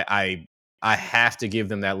 So I have to give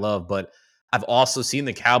them that love, but I've also seen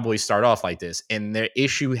the Cowboys start off like this, and their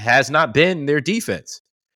issue has not been their defense.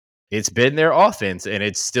 It's been their offense, and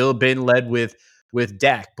it's still been led with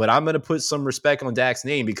Dak. But I'm going to put some respect on Dak's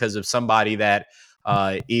name because of somebody that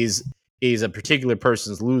is a particular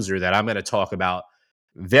person's loser that I'm going to talk about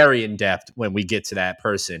very in depth when we get to that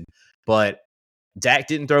person. But Dak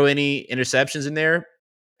didn't throw any interceptions in there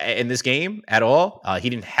in this game at all. He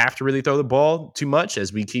didn't have to really throw the ball too much,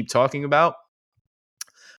 as we keep talking about.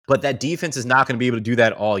 But that defense is not going to be able to do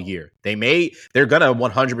that all year. They're going to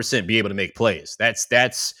 100% be able to make plays.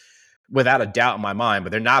 That's without a doubt in my mind,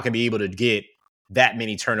 but they're not going to be able to get that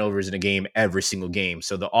many turnovers in a game every single game.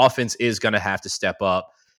 So the offense is going to have to step up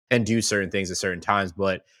and do certain things at certain times.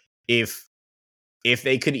 But if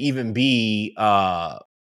they could even be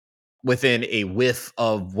within a whiff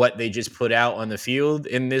of what they just put out on the field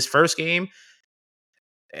in this first game,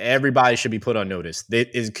 everybody should be put on notice.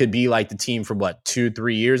 It could be like the team from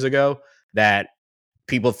 2-3 years ago that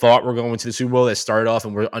people thought were going to the Super Bowl that started off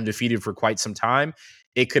and were undefeated for quite some time.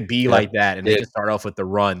 It could be like that, and they can start off with the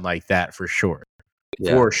run like that for sure.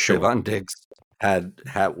 Yeah, for sure. Trevon Diggs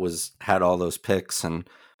had all those picks and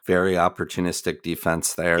very opportunistic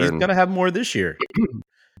defense there. He's going to have more this year.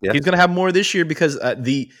 He's going to have more this year because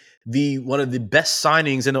the one of the best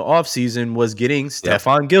signings in the offseason was getting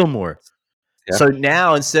Stephon Gilmore. Yeah. So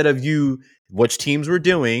now instead of which teams were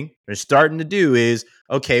doing, they're starting to do is,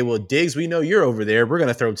 okay, well, Diggs, we know you're over there. We're going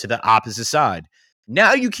to throw to the opposite side.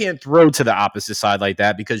 Now you can't throw to the opposite side like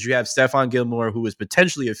that because you have Stephon Gilmore, who is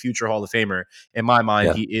potentially a future Hall of Famer. In my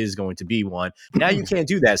mind, he is going to be one. Now you can't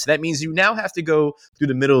do that. So that means you now have to go through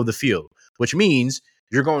the middle of the field, which means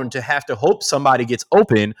you're going to have to hope somebody gets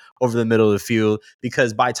open over the middle of the field,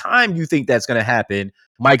 because by time you think that's going to happen,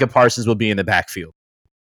 Micah Parsons will be in the backfield.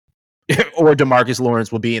 Or DeMarcus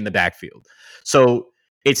Lawrence will be in the backfield. So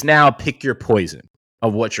it's now pick your poison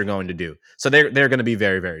of what you're going to do. So they're going to be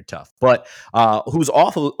very, very tough. But who's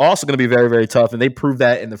also going to be very, very tough, and they proved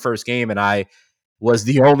that in the first game, and I was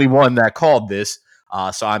the only one that called this,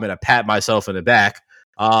 so I'm going to pat myself in the back.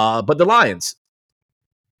 But the Lions,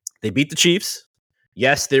 they beat the Chiefs.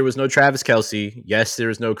 Yes, there was no Travis Kelce. Yes, there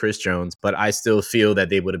was no Chris Jones, but I still feel that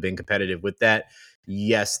they would have been competitive with that.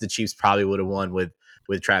 Yes, the Chiefs probably would have won with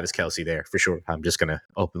Travis Kelce there for sure. I'm just going to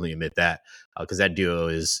openly admit that because that duo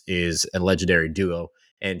is a legendary duo.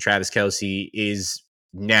 And Travis Kelce is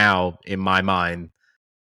now, in my mind,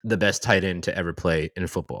 the best tight end to ever play in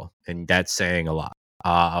football. And that's saying a lot.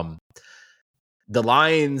 The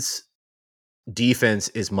Lions defense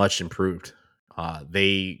is much improved.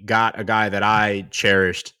 They got a guy that I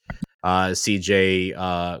cherished,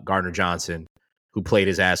 CJ Gardner-Johnson, who played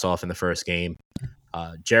his ass off in the first game.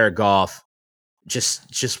 Jared Goff,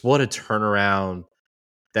 just what a turnaround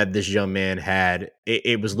that this young man had.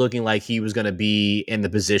 It was looking like he was going to be in the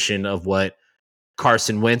position of what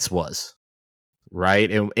Carson Wentz was, right?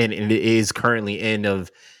 And it is currently in of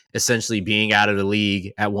essentially being out of the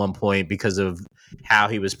league at one point because of how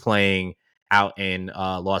he was playing out in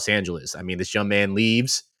Los Angeles. I mean, this young man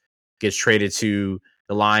leaves, gets traded to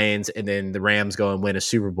the Lions, and then the Rams go and win a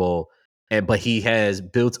Super Bowl. But he has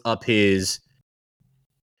built up his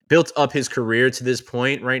career to this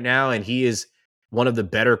point right now, and he is one of the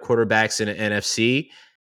better quarterbacks in the NFC.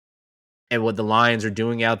 And what the Lions are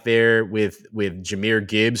doing out there with Jahmyr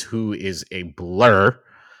Gibbs, who is a blur.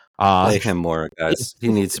 Play him more, guys. He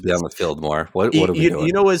needs to be on the field more. What are we doing?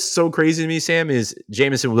 You know what's so crazy to me, Sam, is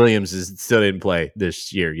Jameson Williams still didn't play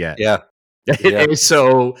this year yet. Yeah. And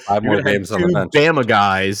so 5 more games on the bench. Bama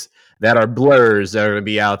guys that are blurs that are going to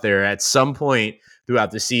be out there at some point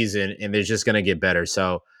throughout the season, and they're just going to get better.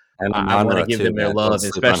 So I want to give them their love,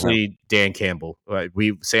 especially Dan Campbell.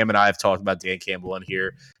 Sam and I have talked about Dan Campbell on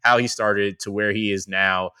here, how he started to where he is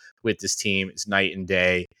now with this team. It's night and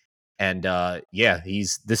day. And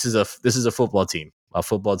this is a football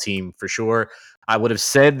team for sure. I would have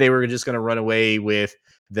said they were just going to run away with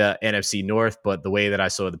the NFC North, but the way that I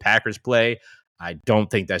saw the Packers play, I don't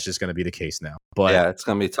think that's just going to be the case now. But yeah, it's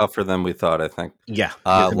going to be tougher than we thought, I think. Yeah.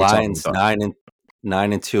 Lions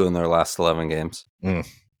 9-2 in their last 11 games.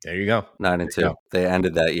 There you go. 9-2. They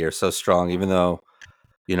ended that year so strong, even though,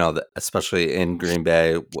 especially in Green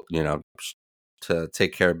Bay, to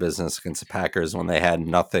take care of business against the Packers when they had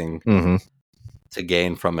nothing to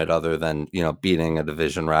gain from it other than, beating a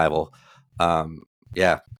division rival.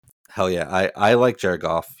 Hell yeah. I like Jared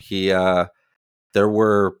Goff. He, there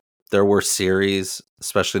were series,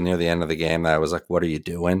 especially near the end of the game, that I was like, what are you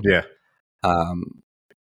doing? Yeah.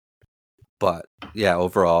 But yeah,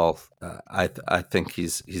 overall, I think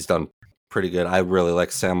he's done pretty good. I really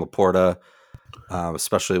like Sam Laporta,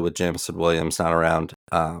 especially with Jameson Williams not around,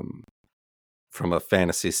 from a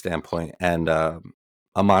fantasy standpoint, and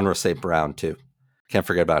Amon-Ra St. Brown too. Can't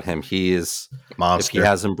forget about him. He is monster. If he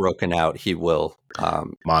hasn't broken out, he will.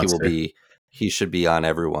 He should be on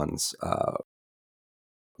everyone's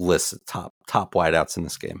list of top wideouts in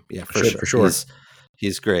this game. Yeah, for sure.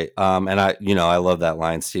 He's great. And I love that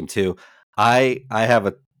Lions team too. I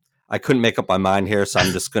I couldn't make up my mind here, so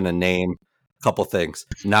I'm just going to name a couple things.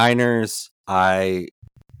 Niners, I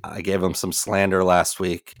gave them some slander last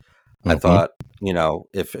week. I thought,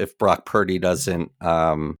 if Brock Purdy doesn't,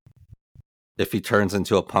 if he turns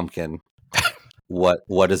into a pumpkin,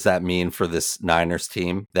 what does that mean for this Niners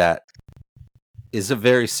team? That is a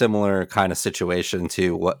very similar kind of situation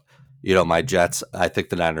to what, my Jets. I think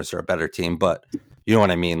the Niners are a better team, but you know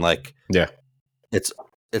what I mean? Like, yeah,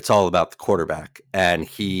 it's all about the quarterback, and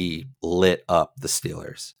he lit up the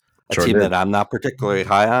Steelers, a Sure team did. that I'm not particularly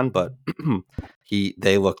high on, but he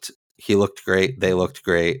looked great. They looked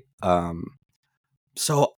great.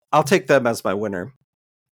 So I'll take them as my winner.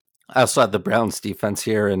 I also had the Browns defense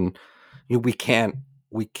here, and we can't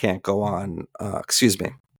go on.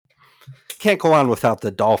 Can't go on without the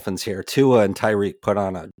Dolphins here. Tua and Tyreek put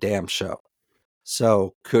on a damn show.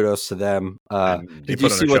 So kudos to them. Did you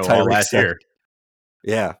see what Tyreek said? Year.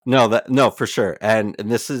 Yeah, no, for sure. And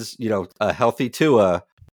this is, a healthy Tua.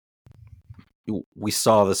 We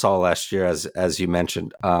saw this all last year, as you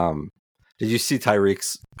mentioned. Did you see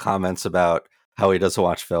Tyreek's comments about how he doesn't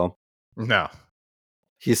watch film? No.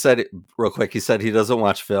 He said real quick. He said he doesn't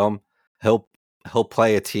watch film. He'll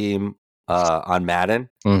play a team on Madden,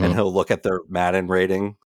 and he'll look at their Madden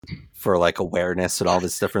rating for like awareness and all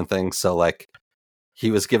these different things. So like, he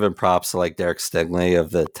was giving props to like Derek Stingley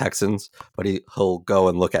of the Texans, but he'll go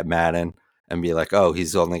and look at Madden and be like, oh,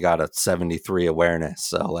 he's only got a 73 awareness.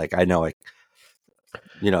 So like, I know, like,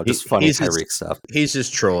 just funny Tyreek stuff. He's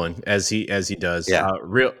just trolling as he does. Yeah.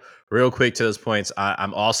 Real quick to those points.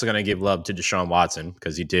 I'm also going to give love to Deshaun Watson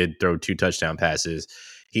because he did throw 2 touchdown passes.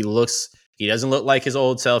 He doesn't look like his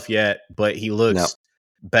old self yet, but he looks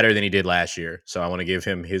better than he did last year. So I want to give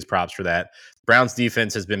him his props for that. Browns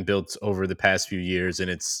defense has been built over the past few years,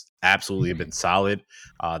 and it's absolutely been solid.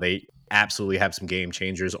 They absolutely have some game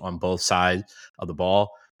changers on both sides of the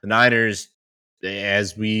ball. The Niners,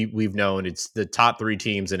 as we've known, it's the top 3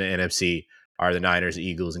 teams in the NFC are the Niners,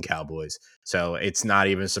 Eagles, and Cowboys. So it's not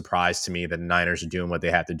even a surprise to me that the Niners are doing what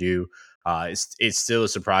they have to do. It's still a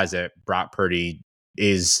surprise that Brock Purdy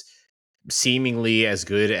is seemingly as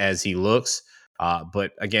good as he looks.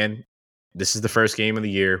 But again, this is the first game of the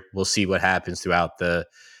year. We'll see what happens throughout the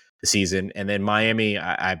season. And then Miami,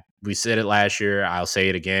 we said it last year. I'll say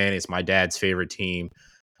it again. It's my dad's favorite team.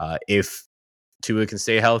 If Tua can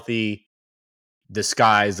stay healthy, the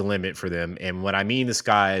sky is the limit for them. And what I mean the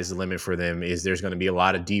sky is the limit for them is there's going to be a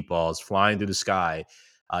lot of deep balls flying through the sky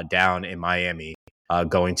down in Miami,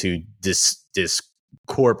 going to this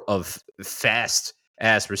corp of fast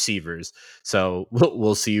ass receivers. So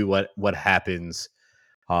we'll see what happens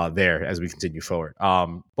there as we continue forward.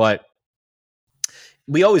 But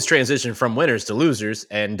we always transition from winners to losers,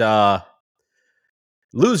 and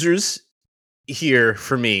losers here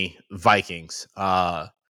for me, Vikings.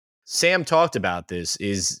 Sam talked about this,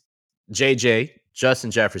 is JJ, Justin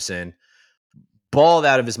Jefferson, balled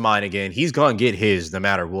out of his mind again. He's going to get his no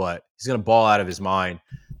matter what. He's going to ball out of his mind.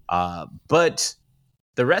 But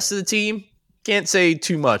the rest of the team can't say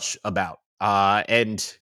too much about.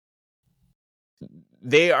 And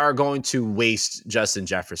they are going to waste Justin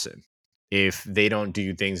Jefferson if they don't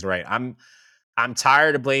do things right. I'm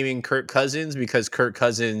tired of blaming Kirk Cousins because Kirk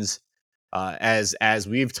Cousins, as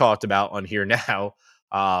we've talked about on here now,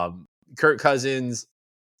 Kirk Cousins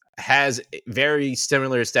has very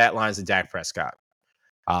similar stat lines to Dak Prescott.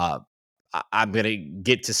 I'm going to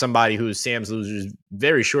get to somebody who is Sam's losers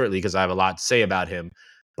very shortly because I have a lot to say about him,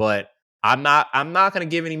 but I'm not going to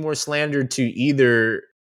give any more slander to either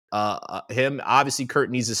him. Obviously, Kurt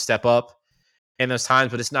needs to step up in those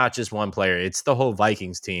times, but it's not just one player. It's the whole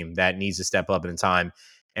Vikings team that needs to step up in time.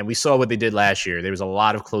 And we saw what they did last year. There was a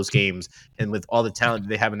lot of close games. And with all the talent that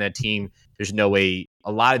they have in that team, there's no way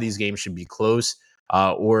a lot of these games should be close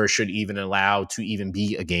or should even allow to even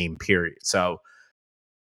be a game, period. So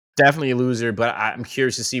definitely a loser, but I'm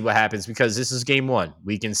curious to see what happens because this is game 1.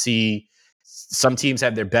 We can see some teams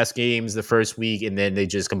have their best games the first week and then they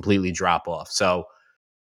just completely drop off. So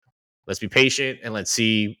let's be patient and let's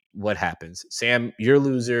see what happens. Sam, your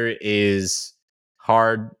loser is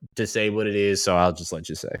hard to say what it is, so I'll just let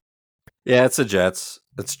you say. Yeah, it's the Jets.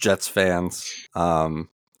 It's Jets fans. One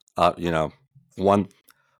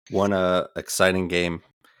exciting game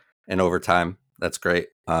in overtime. That's great.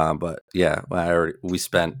 But yeah, we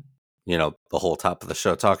spent the whole top of the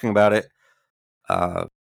show talking about it.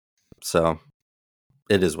 So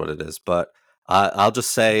it is what it is. But I'll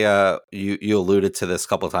just say you alluded to this a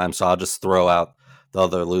couple of times, so I'll just throw out the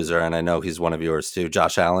other loser, and I know he's one of yours too,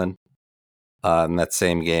 Josh Allen. In that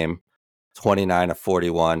same game, 29 of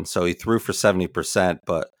 41. So he threw for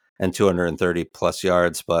 70%, and 230 plus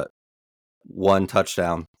yards, but 1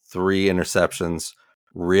 touchdown, 3 interceptions,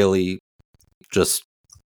 really just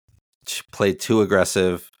played too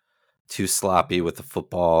aggressive, too sloppy with the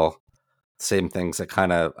football. Same things that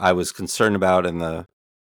kind of I was concerned about in the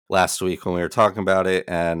last week when we were talking about it,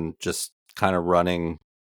 and just kind of running,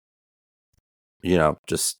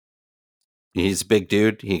 just he's a big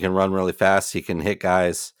dude. He can run really fast. He can hit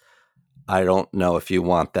guys. I don't know if you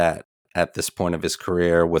want that at this point of his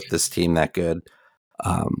career with this team that good.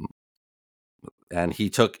 And he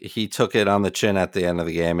took it on the chin at the end of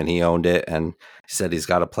the game, and he owned it. And he said he's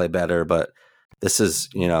got to play better. But this is,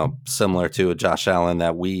 similar to a Josh Allen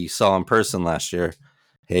that we saw in person last year,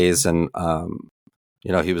 Hayes, and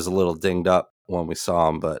he was a little dinged up when we saw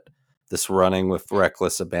him. But this running with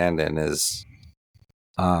reckless abandon is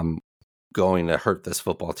going to hurt this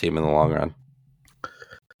football team in the long run.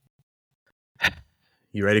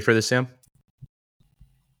 You ready for this, Sam?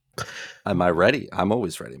 Am I ready? I'm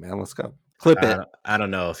always ready, man. Let's go. Clip it. I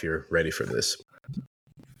don't know if you're ready for this.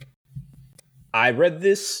 I read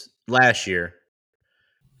this last year.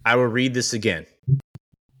 I will read this again.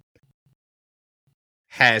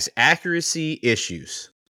 Has accuracy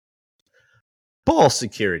issues. Ball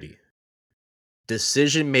security.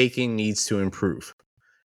 Decision making needs to improve.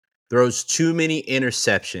 Throws too many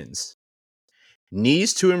interceptions.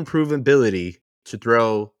 Needs to improve ability to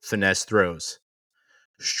throw finesse throws.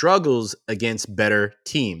 Struggles against better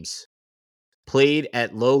teams. Played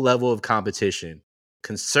at low level of competition.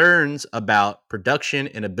 Concerns about production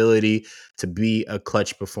and ability to be a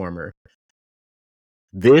clutch performer.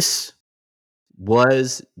 This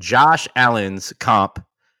was Josh Allen's comp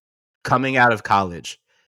coming out of college.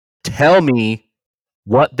 Tell me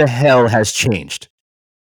what the hell has changed.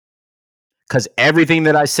 Because everything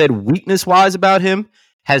that I said weakness-wise about him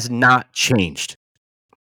has not changed.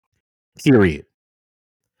 Period.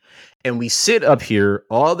 And we sit up here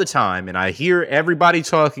all the time, and I hear everybody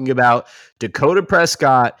talking about Dakota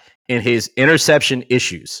Prescott and his interception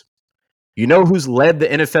issues. You know who's led the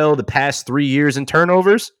NFL the past 3 years in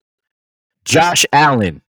turnovers? Josh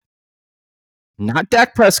Allen. Not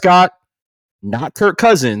Dak Prescott, not Kirk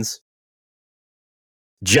Cousins.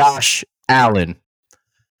 Josh Allen.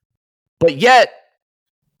 But yet,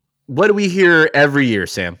 what do we hear every year,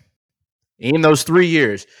 Sam? In those 3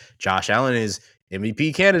 years, Josh Allen is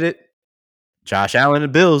MVP candidate. Josh Allen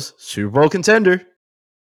and Bills, Super Bowl contender.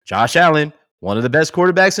 Josh Allen, one of the best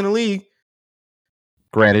quarterbacks in the league.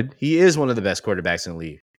 Granted, he is one of the best quarterbacks in the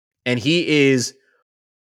league. And he is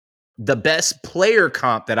the best player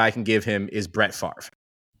comp that I can give him is Brett Favre.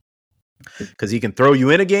 Because he can throw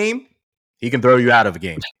you in a game. He can throw you out of a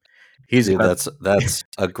game. That's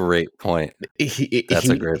a great point. That's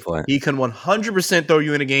a great point. He can 100% throw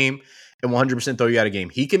you in a game and 100% throw you out of a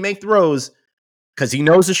game. He can make throws because he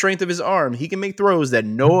knows the strength of his arm. He can make throws that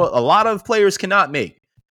a lot of players cannot make.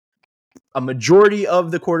 A majority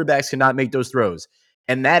of the quarterbacks cannot make those throws.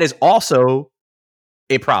 And that is also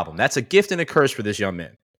a problem. That's a gift and a curse for this young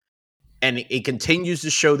man. And it continues to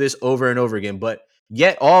show this over and over again. But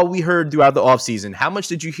yet all we heard throughout the offseason, how much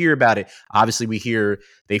did you hear about it? Obviously, we hear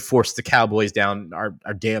they forced the Cowboys down our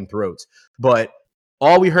damn throats. But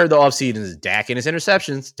all we heard the offseason is Dak and his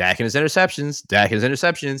interceptions, Dak and his interceptions, Dak and his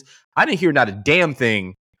interceptions. I didn't hear not a damn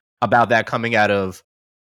thing about that coming out of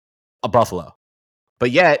a Buffalo. But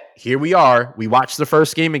yet, here we are. We watched the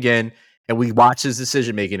first game again, and we watched his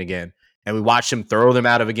decision-making again. And we watched him throw them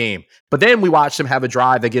out of a game. But then we watched him have a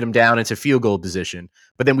drive that get him down into field goal position.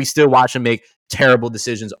 But then we still watch him make terrible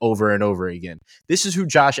decisions over and over again. This is who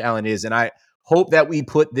Josh Allen is. And I hope that we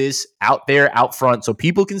put this out there, out front, so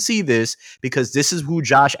people can see this, because this is who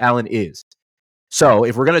Josh Allen is. So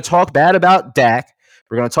if we're going to talk bad about Dak,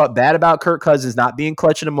 we're going to talk bad about Kirk Cousins not being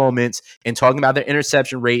clutch in the moments and talking about their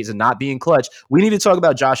interception rates and not being clutch, we need to talk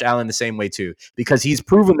about Josh Allen the same way too, because he's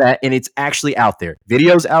proven that, and it's actually out there.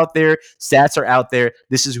 Videos out there, stats are out there.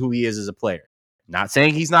 This is who he is as a player. Not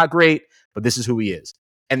saying he's not great, but this is who he is.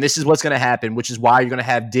 And this is what's going to happen, which is why you're going to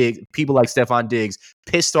have people like Stephon Diggs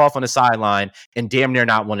pissed off on the sideline and damn near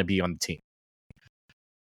not want to be on the team.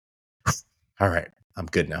 All right, I'm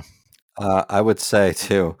good now. I would say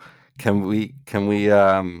too, Can we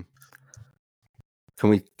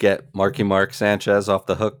get Marky Mark Sanchez off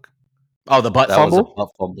the hook? Oh, the butt fumble? Was a butt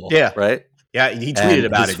fumble, yeah, right. Yeah, he tweeted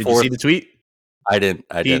about it. Did you see the tweet? I didn't.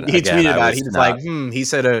 He tweeted about it. He was like, he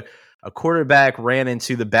said a quarterback ran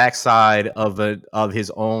into the backside of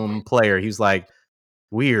his own player. He was like,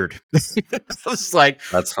 weird. I was like,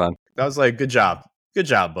 that's fun. I was like, good job,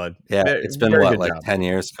 bud. Yeah, it's been like 10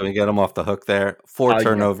 years. Can we get him off the hook there? 4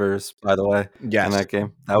 turnovers, by the way. Yes. In that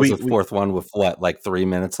game. That was the fourth one with like 3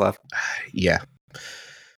 minutes left. Yeah.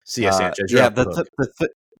 See ya, Sanchez.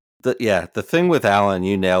 The thing with Allen,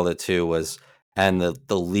 you nailed it too, was and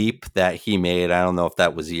the leap that he made. I don't know if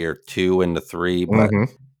that was year 2 into 3, but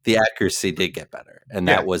the accuracy did get better, and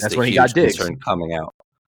that was that's the when he huge got Diggs. concern coming out.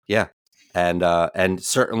 Yeah, and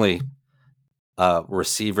certainly,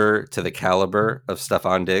 receiver to the caliber of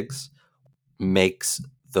Stephon Diggs makes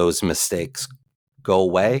those mistakes go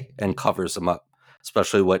away and covers them up,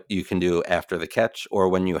 especially what you can do after the catch or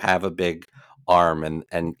when you have a big arm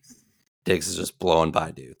and Diggs is just blowing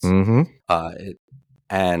by dudes.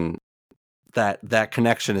 And that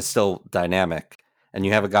connection is still dynamic. And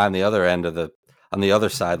you have a guy on the other end of on the other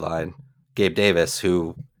sideline, Gabe Davis,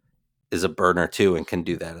 who is a burner too and can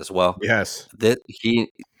do that as well. Yes. This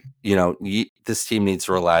team needs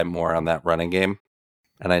to rely more on that running game.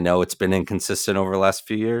 And I know it's been inconsistent over the last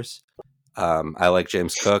few years. I like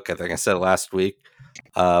James Cook. I think I said it last week.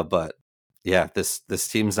 But yeah, this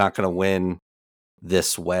team's not going to win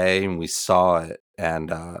this way, and we saw it.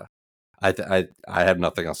 And I have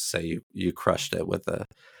nothing else to say. You crushed it with the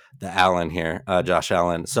Allen here, Josh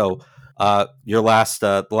Allen. So your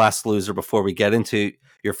the last loser before we get into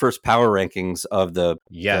your first power rankings of the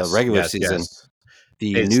regular season,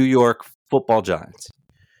 the New York Football Giants.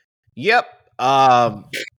 Yep.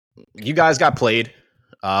 You guys got played.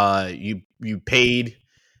 You paid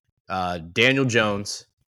Daniel Jones.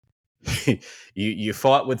 you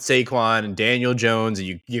fought with Saquon and Daniel Jones,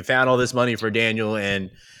 and you found all this money for Daniel, and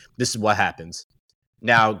this is what happens.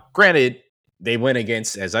 Now, granted, they went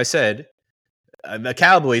against, as I said, the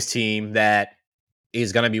Cowboys team that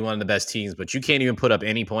is going to be one of the best teams, but you can't even put up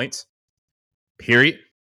any points. Period.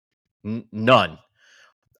 None.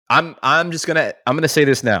 I'm gonna say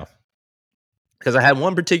this now, because I had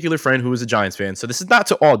one particular friend who was a Giants fan. So this is not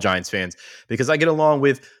to all Giants fans, because I get along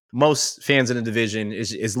with most fans in the division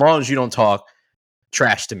as long as you don't talk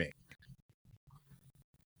trash to me.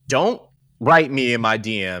 Don't write me in my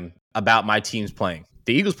DM about my teams playing.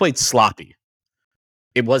 The Eagles played sloppy.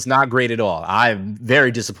 It was not great at all. I'm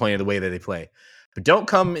very disappointed in the way that they play. But don't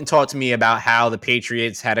come and talk to me about how the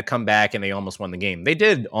Patriots had to come back and they almost won the game. They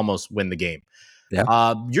did almost win the game.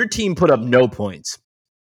 Yeah. Your team put up no points.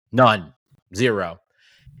 None. 0.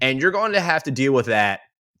 And you're going to have to deal with that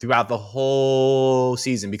throughout the whole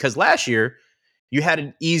season, because last year you had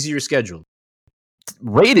an easier schedule.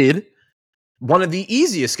 Rated one of the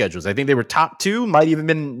easiest schedules. I think they were top 2, might even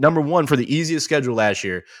been number 1 for the easiest schedule last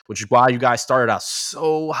year, which is why you guys started out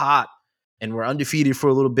so hot and were undefeated for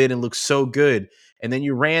a little bit and looked so good. And then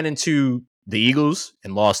you ran into the Eagles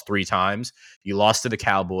and lost 3 times. You lost to the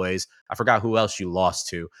Cowboys. I forgot who else you lost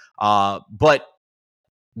to. But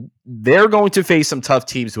they're going to face some tough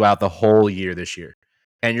teams throughout the whole year this year.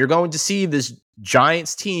 And you're going to see this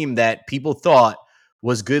Giants team that people thought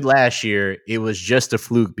was good last year. It was just a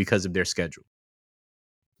fluke because of their schedule.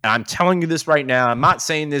 And I'm telling you this right now. I'm not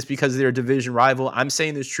saying this because they're a division rival. I'm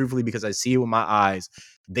saying this truthfully because I see it with my eyes.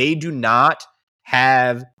 They do not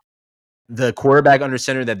have the quarterback under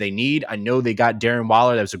center that they need. I know they got Darren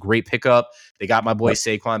Waller. That was a great pickup. They got my boy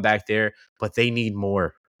Saquon back there, but they need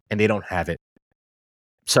more, and they don't have it.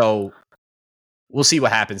 So we'll see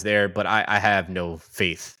what happens there, but I have no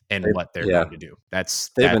faith in what they're going to do.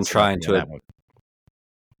 They've been trying to.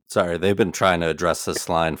 Sorry, they've been trying to address this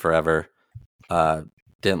line forever.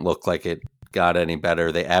 Didn't look like it got any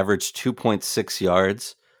better. They averaged 2.6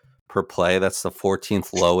 yards per play. That's the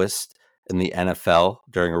 14th lowest in the NFL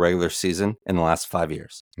during a regular season in the last 5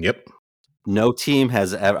 years. Yep. No team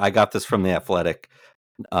has ever. I got this from The Athletic.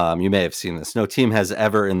 You may have seen this. No team has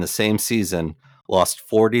ever in the same season lost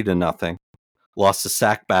 40-0, lost a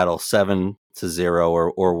sack battle 7-0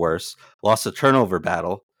 or worse, lost a turnover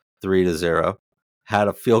battle 3-0, had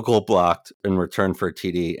a field goal blocked in return for a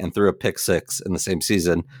TD, and threw a pick 6 in the same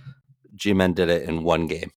season. G-Men did it in one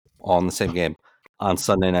game, all in the same game on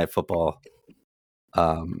Sunday Night Football.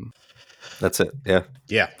 That's it. Yeah.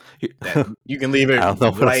 Yeah. You can leave it. I don't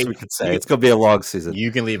know what else we could say. It's going to be a long season.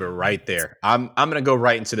 You can leave it right there. I'm going to go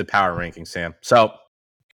right into the power rankings, Sam. So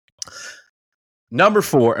number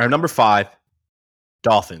 5,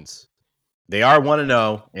 Dolphins. They are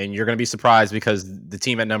 1-0, and you're going to be surprised because the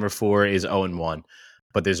team at number 4 is 0-1,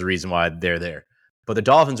 but there's a reason why they're there. But the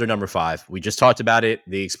Dolphins are number 5. We just talked about it,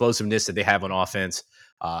 the explosiveness that they have on offense.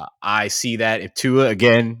 I see that if Tua,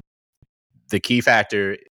 again, the key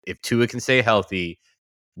factor, if Tua can stay healthy,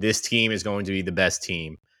 this team is going to be the best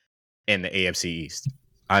team in the AFC East.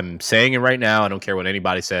 I'm saying it right now. I don't care what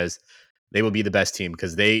anybody says. They will be the best team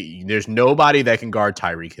because there's nobody that can guard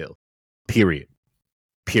Tyreek Hill. Period.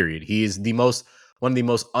 He is one of the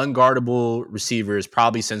most unguardable receivers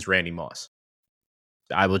probably since Randy Moss.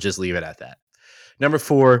 I will just leave it at that. Number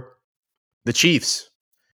 4, the Chiefs.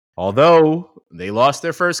 although they lost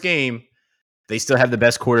their first game, they still have the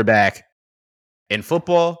best quarterback in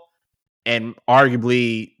football and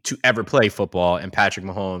arguably to ever play football in Patrick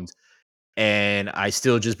Mahomes. And I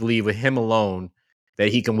still just believe with him alone that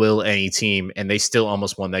he can will any team. And they still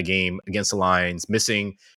almost won that game against the Lions,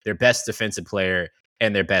 missing their best defensive player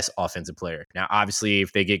and their best offensive player. Now, obviously,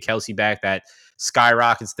 if they get Kelsey back, that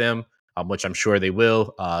skyrockets them, which I'm sure they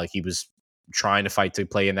will. He was trying to fight to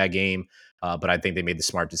play in that game, but I think they made the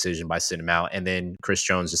smart decision by sitting him out. And then Chris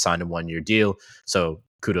Jones just signed a 1-year deal. So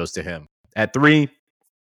kudos to him. At 3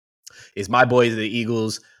 is my boys, the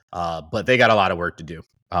Eagles, but they got a lot of work to do.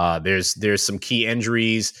 There's some key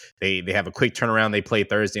injuries. They have a quick turnaround. They play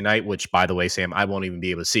Thursday night, which, by the way, Sam, I won't even be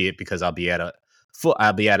able to see it because I'll be at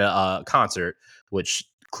a concert, which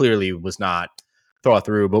clearly was not thought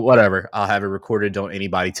through. But whatever, I'll have it recorded. Don't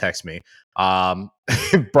anybody text me.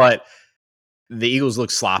 But the Eagles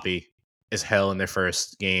look sloppy as hell in their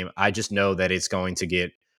first game. I just know that it's going to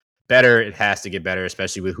get better. It has to get better,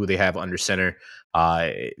 especially with who they have under center.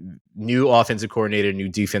 New offensive coordinator, new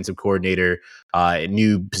defensive coordinator,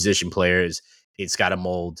 new position players. It's got to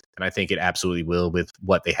mold, and I think it absolutely will with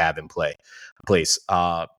what they have in place.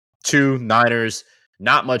 2 Niners.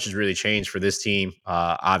 Not much has really changed for this team.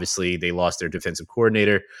 Obviously, they lost their defensive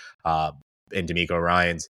coordinator and D'Amico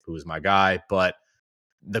Ryans, who was my guy, but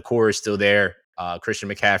the core is still there. Christian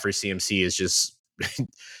McCaffrey, CMC is just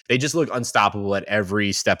they just look unstoppable at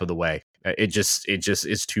every step of the way. It just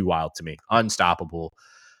is too wild to me. Unstoppable.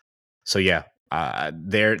 So yeah,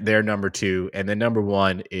 they're number 2, and then number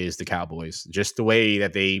 1 is the Cowboys. Just the way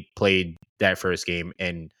that they played that first game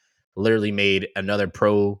and literally made another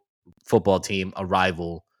pro football team a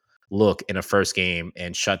rival look in a first game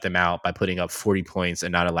and shut them out by putting up 40 points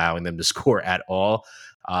and not allowing them to score at all.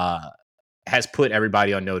 Has put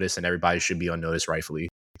everybody on notice, and everybody should be on notice rightfully.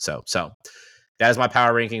 So that is my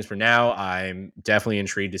power rankings for now. I'm definitely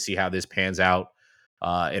intrigued to see how this pans out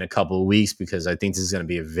in a couple of weeks, because I think this is going to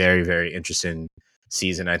be a very, very interesting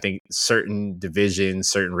season. I think certain divisions,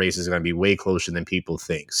 certain races are going to be way closer than people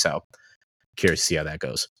think. So curious to see how that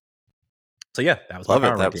goes. So yeah, that was Love my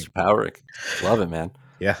power it. That ranking. was your power ranking. Love it, man.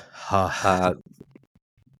 Yeah.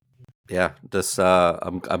 Yeah. Just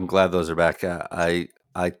I'm glad those are back.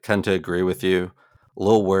 I tend to agree with you. A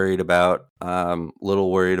little worried about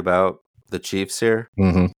the Chiefs here.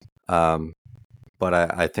 Mm-hmm. But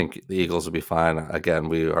I think the Eagles will be fine. Again,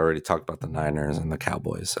 we already talked about the Niners and the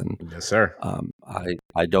Cowboys, and yes, sir.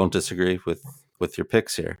 I don't disagree with your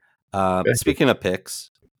picks here. Speaking of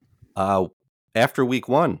picks, after week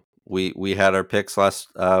 1, we had our picks last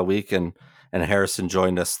week, and Harrison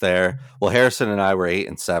joined us there. Well, Harrison and I were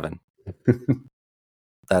 8-7.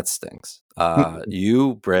 That stinks.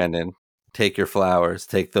 You, Brandon, take your flowers.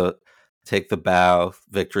 Take the bow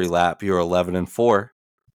victory lap. You're 11-4.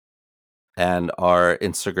 And our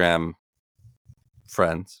Instagram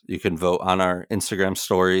friends, you can vote on our Instagram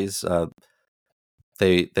stories.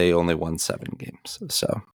 They only won 7 games,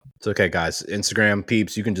 so it's okay, guys. Instagram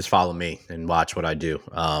peeps, you can just follow me and watch what I do.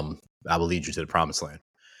 I will lead you to the promised land.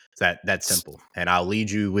 It's that's simple. And I'll lead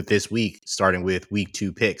you with this week, starting with week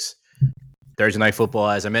 2 picks. Thursday night football,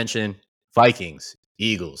 as I mentioned, Vikings,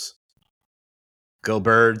 Eagles. Go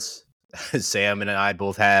Birds. Sam and I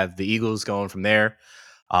both have the Eagles going from there.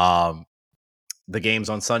 The games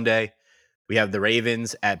on Sunday, we have the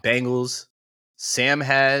Ravens at Bengals. Sam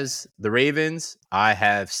has the Ravens. I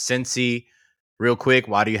have Cincy. Real quick,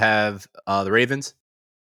 why do you have the Ravens?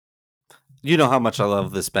 You know how much I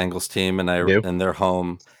love this Bengals team, and they're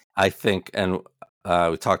home. I think, and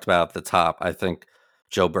we talked about at the top, I think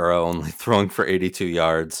Joe Burrow only throwing for 82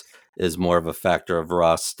 yards is more of a factor of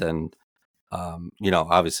rust. And,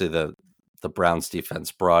 obviously the Browns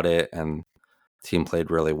defense brought it, and the team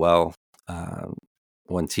played really well.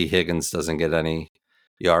 When T. Higgins doesn't get any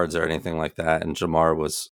yards or anything like that, and Jamar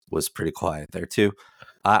was pretty quiet there too.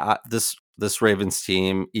 This Ravens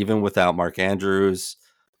team, even without Mark Andrews,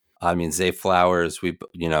 I mean, Zay Flowers,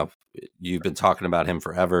 you've been talking about him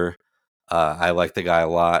forever. I like the guy a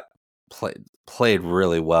lot. Played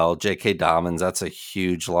really well. J.K. Dobbins, that's a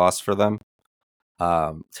huge loss for them.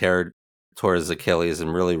 Tore his Achilles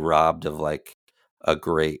and really robbed of like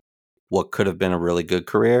what could have been a really good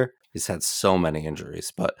career. He's had so many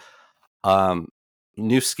injuries, but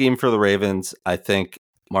new scheme for the Ravens. I think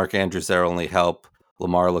Mark Andrews there only help.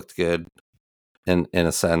 Lamar looked good in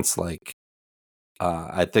a sense. Like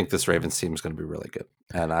I think this Ravens team is going to be really good,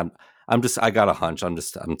 and I got a hunch. I'm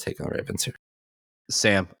taking the Ravens here.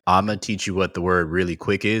 Sam, I'm gonna teach you what the word really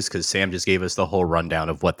quick is because Sam just gave us the whole rundown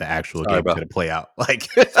of what the actual game is gonna play out. Like,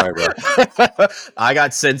 sorry, bro. I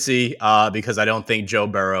got Cincy because I don't think Joe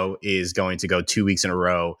Burrow is going to go 2 weeks in a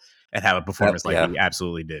row and have a performance like he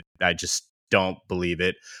absolutely did. I just don't believe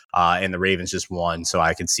it. And the Ravens just won, so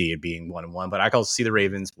I can see it being 1-1. But I can also see the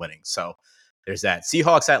Ravens winning. So there's that.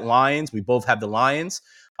 Seahawks at Lions. We both have the Lions.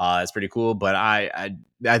 It's pretty cool, but I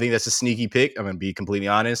think that's a sneaky pick. I'm gonna be completely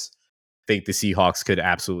honest. Think the Seahawks could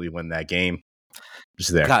absolutely win that game.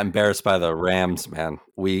 Just there. Got embarrassed by the Rams, man.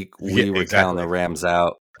 We were counting the Rams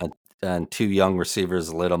out, and 2 young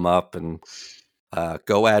receivers lit them up. And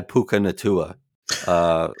go add Puka Nacua,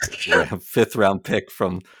 5th round pick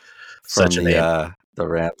from the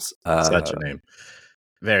Rams. Such a name.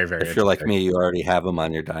 Very, very. If you're like me, you already have him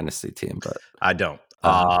on your dynasty team, but I don't.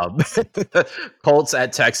 Colts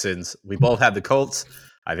at Texans. We both have the Colts.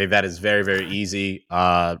 I think that is very, very easy.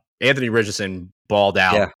 Anthony Richardson balled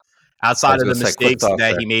out. Yeah. Outside of the mistakes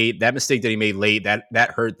that he made, that mistake that he made late,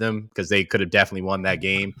 that hurt them because they could have definitely won that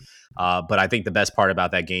game. But I think the best part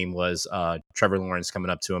about that game was Trevor Lawrence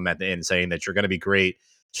coming up to him at the end saying that you're going to be great.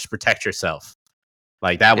 Just protect yourself.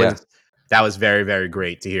 Like that was very, very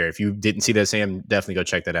great to hear. If you didn't see that, Sam, definitely go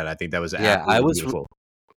check that out. I think that was beautiful.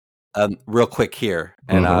 Real quick here,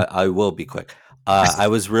 and I will be quick. I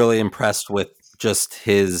was really impressed with just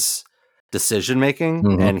his decision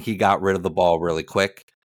making, and he got rid of the ball really quick,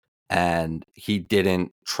 and he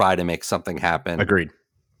didn't try to make something happen. Agreed.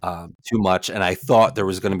 Too much, and I thought there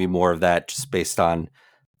was going to be more of that just based on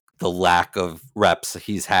the lack of reps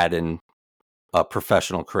he's had in a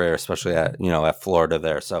professional career, especially at Florida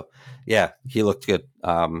there. So yeah, he looked good.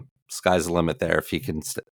 Sky's the limit there if he can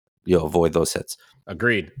avoid those hits.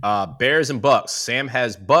 Agreed. Bears and Bucks. Sam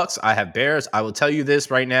has Bucks. I have Bears. I will tell you this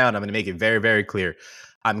right now, and I'm going to make it very, very clear.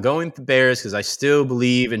 I'm going with the Bears because I still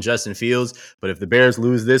believe in Justin Fields. But if the Bears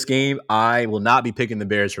lose this game, I will not be picking the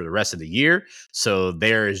Bears for the rest of the year. So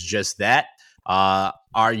there is just that.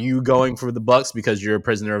 Are you going for the Bucks because you're a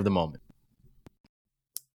prisoner of the moment?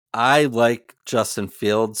 I like Justin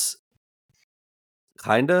Fields,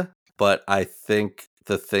 kinda, but I think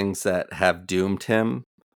the things that have doomed him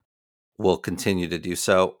will continue to do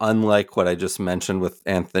so, unlike what I just mentioned with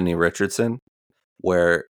Anthony Richardson,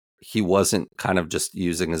 where he wasn't kind of just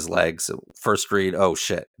using his legs. First read, oh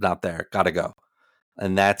shit, not there, gotta go.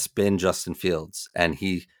 And that's been Justin Fields. And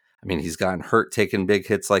he's gotten hurt taking big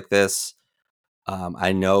hits like this.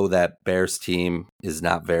 I know that Bears team is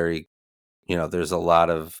not very, there's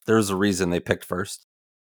a reason they picked first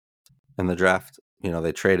in the draft.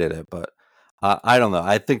 They traded it, but I don't know.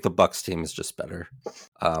 I think the Bucks team is just better.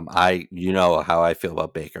 You know how I feel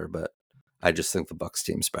about Baker, but I just think the Bucks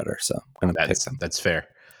team's better. So I'm going to pick them. That's fair.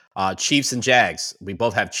 Chiefs and Jags. We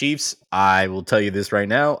both have Chiefs. I will tell you this right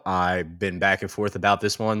now. I've been back and forth about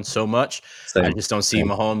this one so much. Same. I just don't see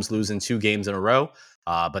Mahomes losing 2 games in a row.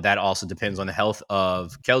 But that also depends on the health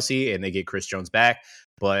of Kelsey, and they get Chris Jones back.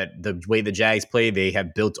 But the way the Jags play, they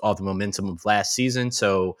have built off the momentum of last season.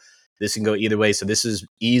 So this can go either way. So this is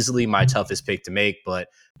easily my toughest pick to make. But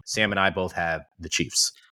Sam and I both have the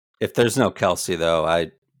Chiefs. If there's no Kelsey, though,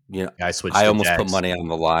 I almost Jags. put money on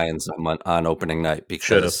the Lions on opening night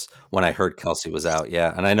because when I heard Kelsey was out,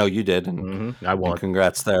 and I know you did, and I won. And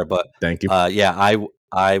congrats there. But thank you.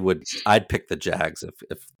 I'd pick the Jags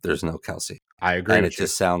if there's no Kelsey. I agree. And it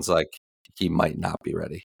just sounds like he might not be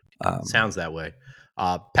ready. Sounds that way.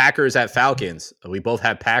 Packers at Falcons. We both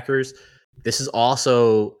have Packers. This is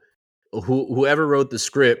also whoever wrote the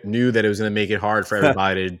script knew that it was going to make it hard for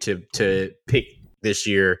everybody to pick this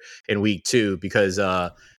year in week 2 because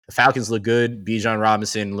the Falcons look good. Bijan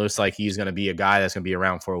Robinson looks like he's going to be a guy that's going to be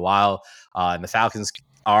around for a while. And the Falcons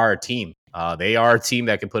are a team. They are a team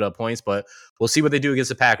that can put up points, but we'll see what they do against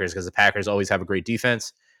the Packers because the Packers always have a great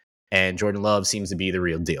defense, and Jordan Love seems to be the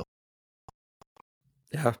real deal.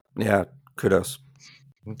 Yeah. Kudos.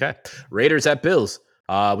 Okay. Raiders at Bills.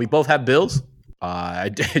 We both have Bills. I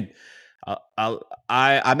did.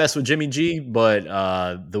 I messed with Jimmy G, but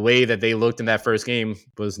the way that they looked in that first game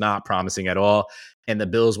was not promising at all. And the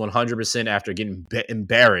Bills 100% after getting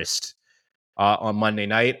embarrassed on Monday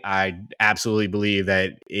night, I absolutely believe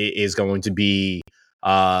that it is going to be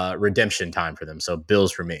redemption time for them. So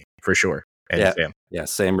Bills for me, for sure. And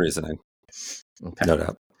same reasoning. Okay. No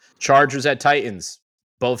doubt. Chargers at Titans.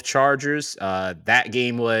 Both Chargers. That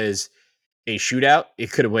game was a shootout.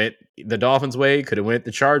 It could have went the Dolphins' way, could have went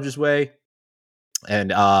the Chargers' way.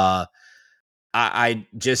 And I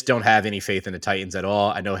just don't have any faith in the Titans at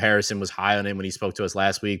all. I know Harrison was high on him when he spoke to us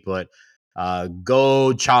last week, but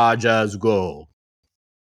go Chargers, go.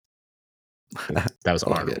 That was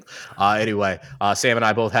Arnold. Anyway, Sam and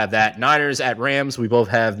I both have that. Niners at Rams. We both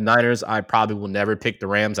have Niners. I probably will never pick the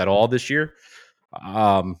Rams at all this year.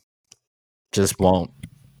 Just won't.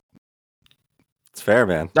 It's fair,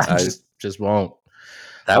 man. I just won't.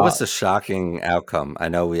 That was a shocking outcome. I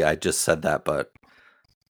know I just said that, but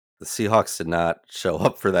the Seahawks did not show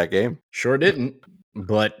up for that game. Sure didn't.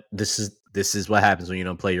 But this is what happens when you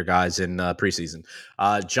don't play your guys in preseason.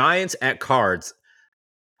 Giants at Cards.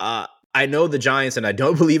 I know the Giants, and I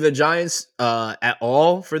don't believe the Giants at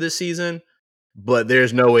all for this season, but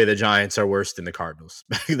there's no way the Giants are worse than the Cardinals.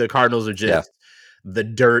 The Cardinals are just the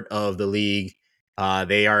dirt of the league.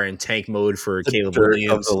 They are in tank mode for Caleb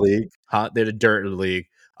Williams. Of the league. They're the dirt of the league.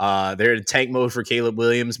 They're in tank mode for Caleb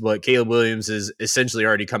Williams, but Caleb Williams has essentially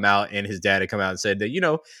already come out, and his dad had come out and said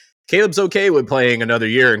that, Caleb's okay with playing another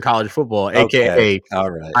year in college football, a.k.a. All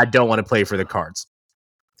right. I don't want to play for the Cards.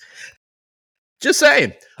 Just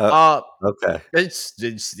saying. Okay.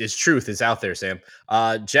 It's truth. It's out there, Sam.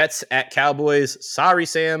 Jets at Cowboys. Sorry,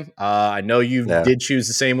 Sam. I know you did choose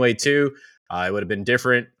the same way too. It would have been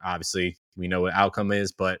different. Obviously, we know what outcome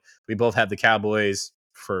is, but we both have the Cowboys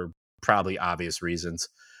for probably obvious reasons.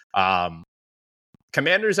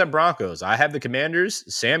 Commanders at Broncos. I have the Commanders.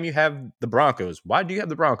 Sam, you have the Broncos. Why do you have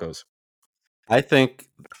the Broncos? I think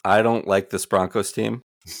I don't like this Broncos team.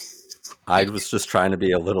 I was just trying to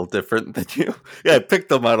be a little different than you. Yeah, I picked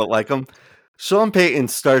them. I don't like them. Sean Payton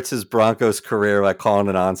starts his Broncos career by calling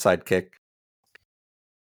an onside kick.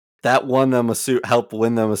 That won them helped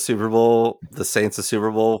win them a Super Bowl, the Saints a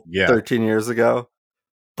Super Bowl 13 years ago.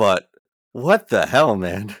 But what the hell,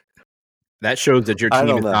 man? That shows that your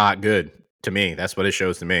team is not good to me. That's what it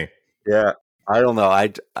shows to me. Yeah, I don't know.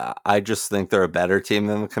 I just think they're a better team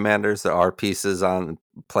than the Commanders. There are players on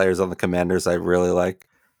the Commanders I really like.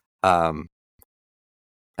 And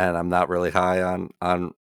I'm not really high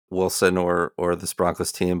on Wilson or this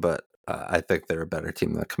Broncos team, but I think they're a better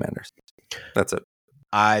team than the Commanders. That's it.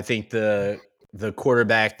 I think the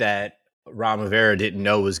quarterback that Ron Rivera didn't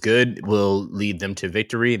know was good will lead them to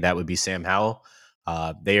victory. That would be Sam Howell.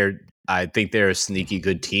 I think they're a sneaky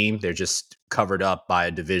good team. They're just covered up by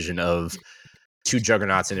a division of two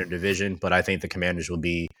juggernauts in their division, but I think the Commanders will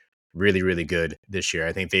be really, really good this year.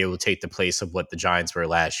 I think they will take the place of what the Giants were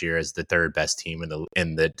last year as the third best team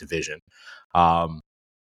in the division.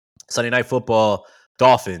 Sunday Night Football,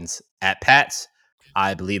 Dolphins at Pats.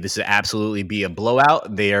 I believe this will absolutely be a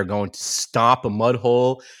blowout. They are going to stomp a mud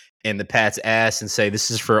hole in the Pats' ass and say, this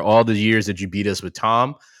is for all the years that you beat us with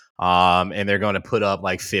Tom. And they're going to put up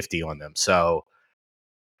like 50 on them. So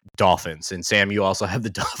Dolphins. And Sam, you also have the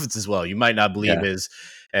Dolphins as well. You might not believe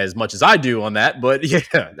as much as I do on that, but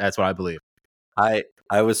yeah, that's what I believe. I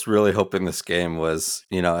was really hoping this game was,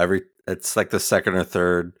 it's like the second or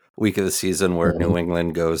third week of the season where New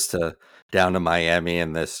England goes down to Miami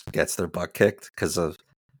and this gets their butt kicked because of,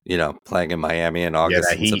 playing in Miami in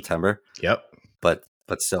August and September. Yep.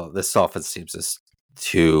 But still, this Dolphins team is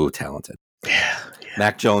too talented. Yeah.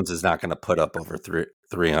 Mac Jones is not going to put up over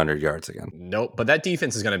 300 yards again. Nope. But that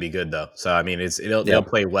defense is going to be good though. So I mean, they'll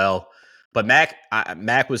play well. But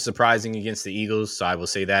Mac was surprising against the Eagles, so I will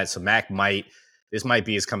say that. So this might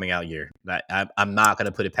be his coming out year. I'm not going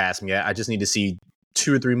to put it past him yet. I just need to see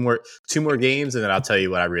two more games, and then I'll tell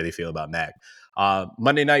you what I really feel about Mac.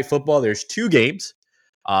 Monday Night Football, there's two games.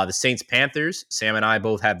 The Saints-Panthers. Sam and I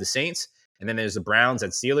both have the Saints. And then there's the Browns at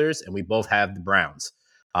Steelers, and we both have the Browns.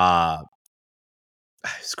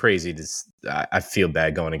 It's crazy. I feel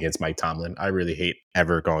bad going against Mike Tomlin. I really hate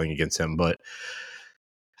ever going against him, but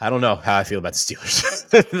I don't know how I feel about the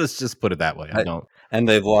Steelers. Let's just put it that way. I don't. And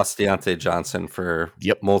they've lost Deontay Johnson for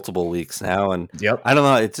multiple weeks now. And I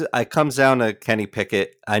don't know. It comes down to Kenny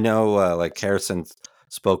Pickett. I know like Harrison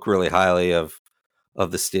spoke really highly of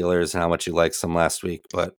the Steelers and how much he likes them last week.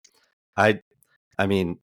 But I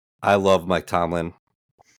mean, I love Mike Tomlin.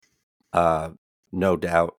 No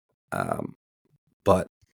doubt. But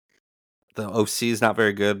the OC is not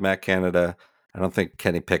very good. Matt Canada. I don't think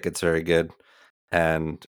Kenny Pickett's very good.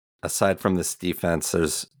 And aside from this defense,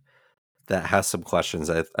 that has some questions.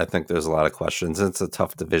 I think there's a lot of questions. It's a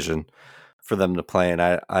tough division for them to play, and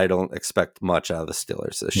I don't expect much out of the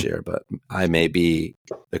Steelers this year, but I may be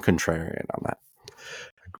the contrarian on that.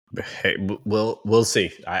 Hey, we'll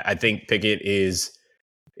see. I think Pickett is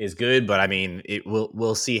good, but I mean,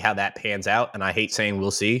 we'll see how that pans out. And I hate saying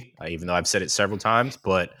we'll see, even though I've said it several times,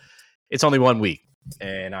 but it's only 1 week.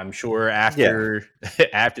 And I'm sure after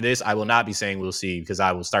this, I will not be saying we'll see, because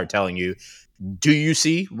I will start telling you, do you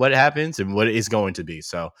see what happens and what it is going to be?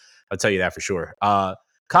 So I'll tell you that for sure.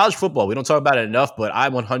 College football, we don't talk about it enough, but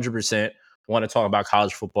I 100% want to talk about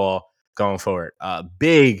college football. going forward.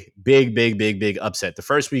 Big upset. The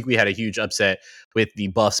first week we had a huge upset with the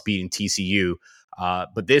Buffs beating TCU.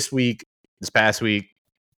 But this past week,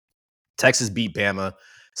 Texas beat Bama.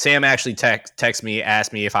 Sam actually texted me,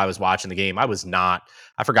 asked me if I was watching the game. I was not.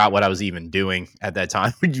 I forgot what I was even doing at that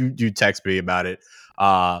time when you text me about it.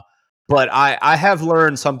 But I have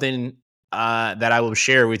learned something that I will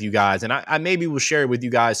share with you guys, and I maybe will share it with you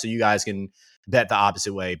guys so you guys can bet the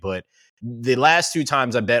opposite way. But the last 2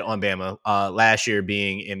 times I bet on Bama, last year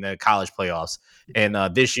being in the college playoffs, and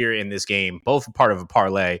this year in this game, both part of a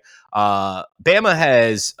parlay, Bama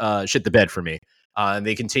has shit the bed for me. And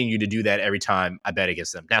they continue to do that every time I bet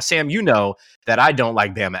against them. Now, Sam, you know that I don't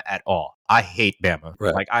like Bama at all. I hate Bama.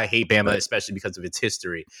 Right. Like, I hate Bama, especially because of its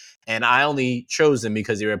history. And I only chose them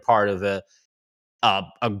because they were part of a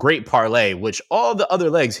great parlay, which all the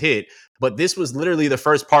other legs hit. But this was literally the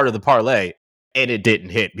first part of the parlay, and it didn't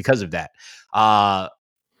hit because of that. But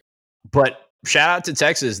shout out to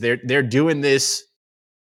Texas. They're doing this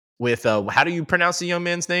with, how do you pronounce the young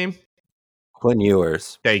man's name? Quinn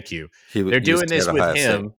Ewers. Thank you. They're doing this with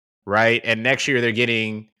him, right? And next year they're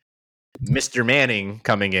getting Mr. Manning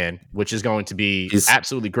coming in, which is going to be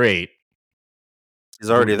absolutely great.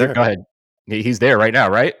 He's already there. Go ahead. He's there right now,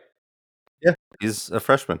 right? Yeah, he's a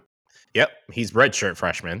freshman. Yep, he's redshirt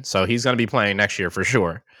freshman, so he's going to be playing next year for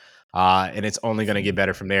sure. And it's only going to get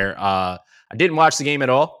better from there. I didn't watch the game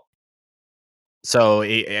at all, so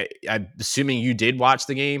I'm assuming you did watch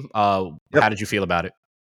the game. How did you feel about it?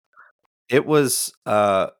 It was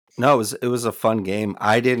it was a fun game.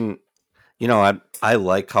 I didn't, I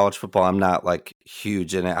like college football. I'm not like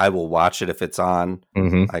huge in it. I will watch it if it's on.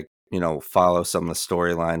 I follow some of the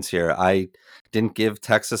storylines here. I didn't give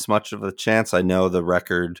Texas much of a chance. I know the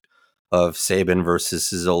record of Saban versus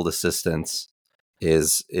his old assistants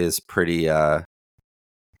is pretty.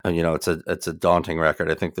 It's a daunting record.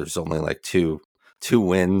 I think there's only like two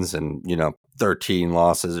wins and 13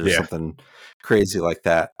 losses or something crazy like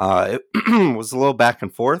that. It was a little back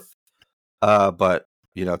and forth, but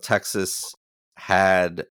Texas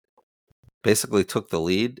had basically took the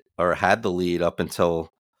lead or had the lead up until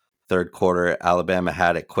third quarter. Alabama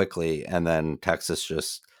had it quickly, and then Texas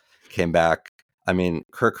just came back. I mean,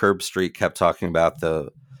 Kirk Herbstreit kept talking about the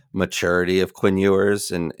maturity of Quinn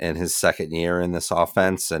Ewers in his second year in this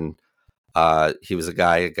offense, and he was a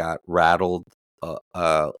guy that got rattled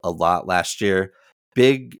a lot last year.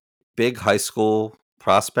 Big high school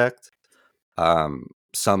prospect.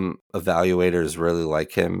 Some evaluators really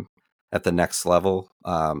like him at the next level,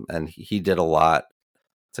 and he did a lot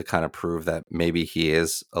to kind of prove that maybe he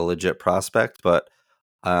is a legit prospect. But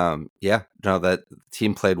that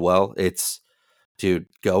team played well. It's, dude,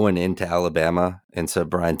 going into Alabama, into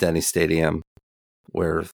Bryant-Denny Stadium,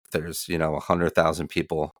 where there's 100,000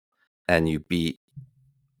 people, and you beat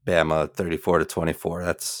Bama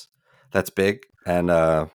 34-24. That's big, and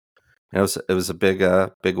it was a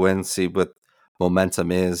big win. See what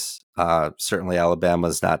momentum is. Certainly,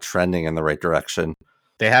 Alabama's not trending in the right direction.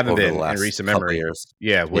 They haven't been in recent memory. Years.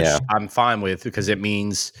 Yeah, which I'm fine with because it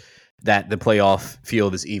means that the playoff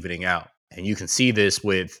field is evening out, and you can see this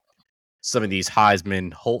with some of these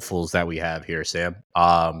Heisman hopefuls that we have here, Sam.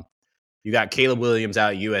 You got Caleb Williams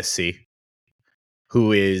out at USC,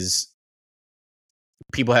 who is,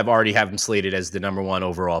 people have already have him slated as the number 1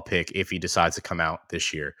 overall pick if he decides to come out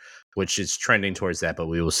this year, which is trending towards that, but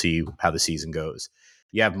we will see how the season goes.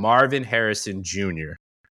 You have Marvin Harrison Jr.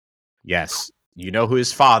 Yes, you know who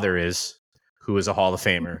his father is, who is a Hall of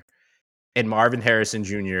Famer. And Marvin Harrison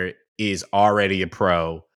Jr. is already a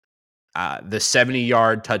pro. The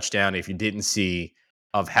 70-yard touchdown, if you didn't see,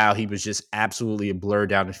 of how he was just absolutely a blur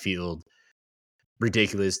down the field.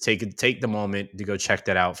 Ridiculous. Take the moment to go check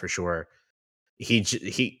that out for sure.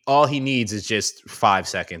 He all he needs is just 5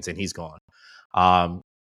 seconds and he's gone.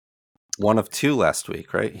 One of 2 last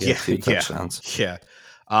week, right? He had 2 touchdowns. Yeah.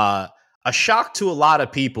 A shock to a lot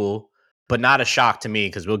of people, but not a shock to me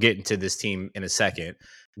because we'll get into this team in a second.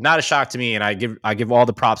 Not a shock to me, and I give all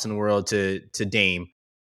the props in the world to Dame.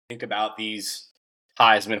 Think about these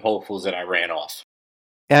Heisman hopefuls that I ran off.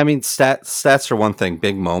 Yeah, I mean, stats are one thing,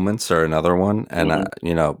 big moments are another one, and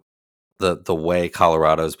the way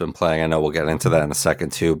Colorado's been playing, I know we'll get into that in a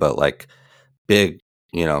second too, but like big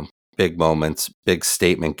moments, big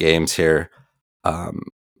statement games here,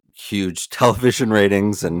 huge television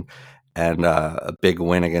ratings, and a big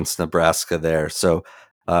win against Nebraska there. So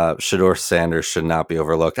Shedeur Sanders should not be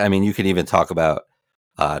overlooked. I mean, you can even talk about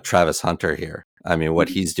Travis Hunter here. I mean, what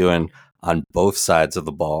he's doing on both sides of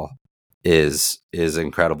the ball is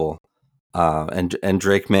incredible. And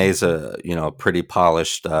Drake May's a pretty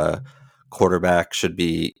polished quarterback should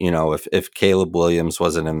be, if Caleb Williams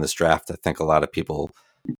wasn't in this draft, I think a lot of people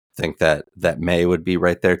think that May would be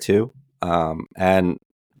right there too. And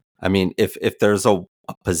I mean, if there's a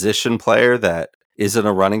position player that isn't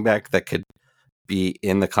a running back that could be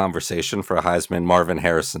in the conversation for a Heisman, Marvin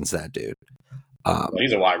Harrison's that dude.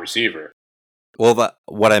 He's a wide receiver. Well,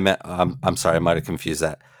 what I meant, I'm sorry, I might have confused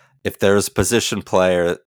that. If there's a position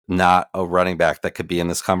player, not a running back, that could be in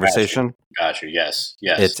this conversation. Got you. Yes.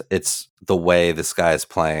 It's the way this guy is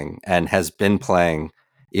playing and has been playing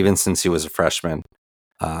even since he was a freshman.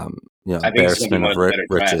 I think embarrassment of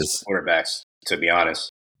riches. Quarterbacks, to be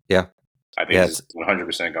honest. Yeah, I think it's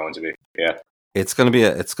 100% going to be. Yeah, it's going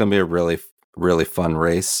to be a really, really fun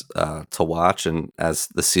race to watch, and as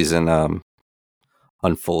the season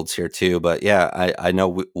unfolds here too. But yeah, I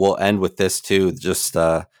know we'll end with this too. Just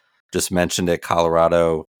mentioned it,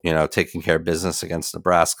 Colorado, taking care of business against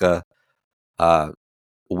Nebraska.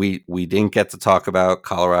 We didn't get to talk about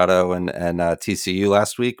Colorado and TCU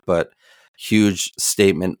last week, but huge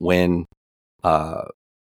statement win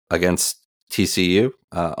against TCU,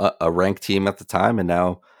 a ranked team at the time, and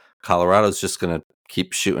now Colorado's just going to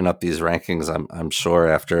keep shooting up these rankings. I'm sure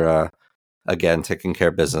after again taking care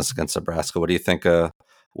of business against Nebraska. What do you think of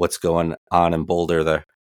what's going on in Boulder there?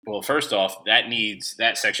 Well, first off,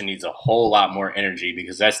 that section needs a whole lot more energy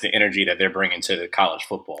because that's the energy that they're bringing to the college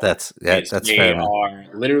football. That's fair. They are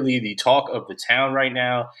literally the talk of the town right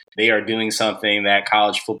now. They are doing something that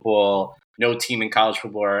college football, no team in college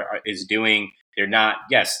football is doing. They're not.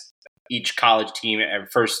 Yes, each college team every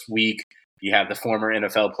first week you have the former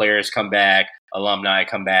NFL players come back, alumni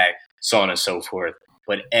come back, so on and so forth.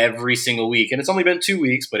 But every single week, and it's only been 2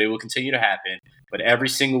 weeks, but it will continue to happen. But every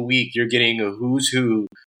single week, you're getting a who's who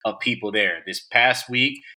of people there. This past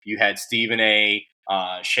week, you had Stephen A.,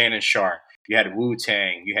 Shannon Sharp, you had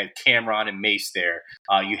Wu-Tang, you had Cameron and Mace there,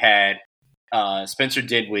 you had Spencer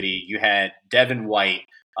Dinwiddie, you had Devin White,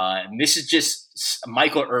 and this is just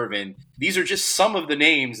Michael Irvin. These are just some of the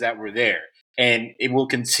names that were there. And it will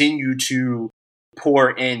continue to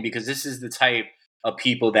pour in because this is the type of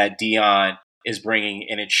people that Deion is bringing,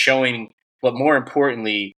 and it's showing. But more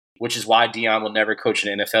importantly, which is why Deion will never coach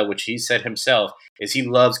in the NFL, which he said himself, is he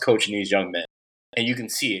loves coaching these young men. And you can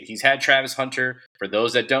see it. He's had Travis Hunter. For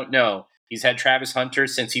those that don't know, he's had Travis Hunter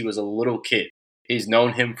since he was a little kid. He's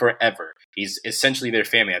known him forever. He's essentially their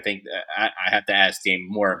family. I think I have to ask Dame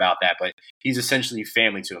more about that, but he's essentially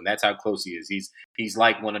family to him. That's how close he is. He's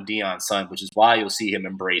like one of Deion's sons, which is why you'll see him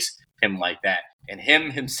embrace him like that. And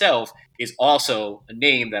him himself is also a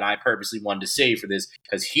name that I purposely wanted to say for this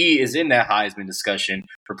because he is in that Heisman discussion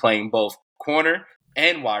for playing both corner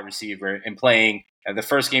and wide receiver and playing the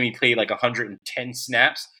first game he played like 110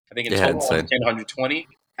 snaps. I think in total 120.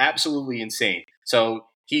 Absolutely insane. So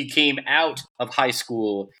he came out of high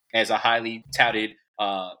school as a highly touted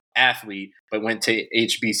athlete, but went to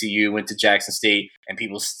HBCU, went to Jackson State, and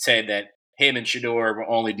people said that him and Shedeur were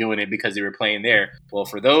only doing it because they were playing there. Well,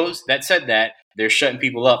 for those that said that, they're shutting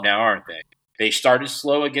people up now, aren't they? They started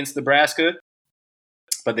slow against Nebraska,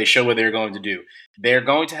 but they show what they're going to do. They're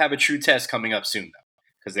going to have a true test coming up soon, though,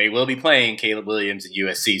 because they will be playing Caleb Williams at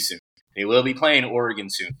USC soon. They will be playing Oregon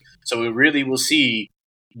soon. So we really will see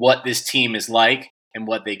what this team is like and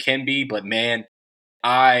what they can be. But man,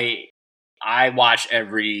 I've watched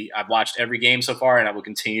every game so far, and I will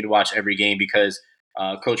continue to watch every game because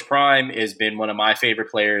Coach Prime has been one of my favorite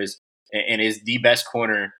players and is the best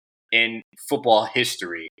corner in football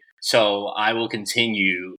history. So I will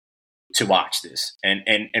continue to watch this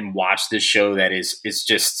and watch this show that is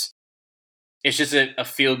just a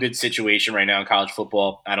feel good situation right now in college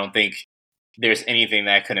football. I don't think there's anything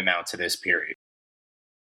that could amount to this period.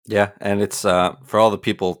 Yeah, and it's for all the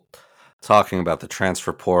people talking about the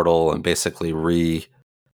transfer portal and basically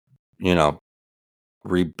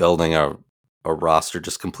rebuilding a roster,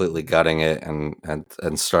 just completely gutting it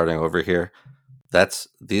and starting over here.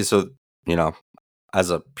 These are, as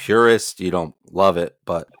a purist, you don't love it,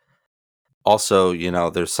 but also,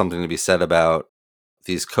 there's something to be said about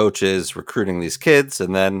these coaches recruiting these kids,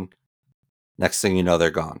 and then next thing you know, they're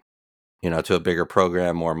gone, to a bigger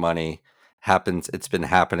program, more money. It's been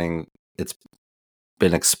happening. It's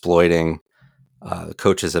been exploiting. The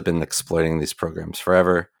coaches have been exploiting these programs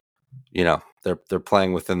forever. They're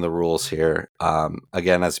playing within the rules here.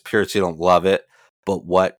 Again, as purists, you don't love it, but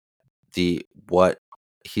what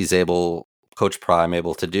Coach Prime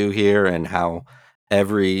able to do here, and how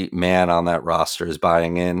every man on that roster is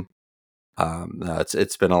buying in.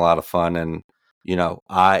 It's been a lot of fun, and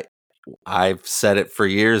I've said it for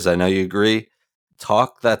years. I know you agree.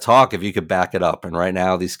 Talk that talk if you could back it up. And right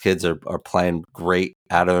now, these kids are playing great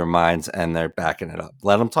out of their minds, and they're backing it up.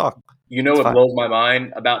 Let them talk. You know what blows my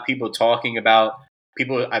mind about people talking about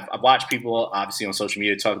people? I've watched people obviously on social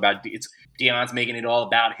media talk about it's Deion's making it all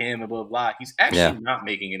about him and blah, blah, blah. He's actually not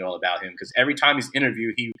making it all about him because every time he's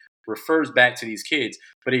interviewed, he refers back to these kids.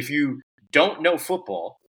 But if you don't know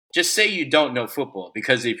football, just say you don't know football,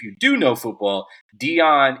 because if you do know football,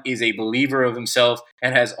 Deion is a believer of himself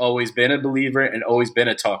and has always been a believer and always been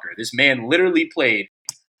a talker. This man literally played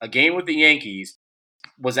a game with the Yankees,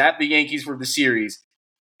 was at the Yankees for the series,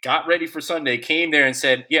 got ready for Sunday, came there and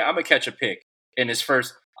said, yeah, I'm going to catch a pick in his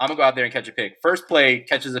first. I'm going to go out there and catch a pick. First play,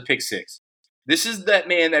 catches a pick six. This is that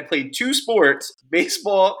man that played two sports,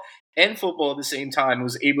 baseball and football at the same time,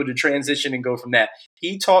 was able to transition and go from that.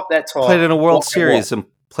 He taught that talk. Played in a World Series and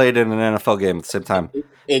played in an NFL game at the same time.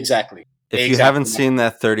 Exactly. If you haven't seen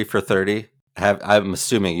that 30 for 30, I'm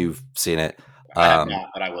assuming you've seen it. I have not,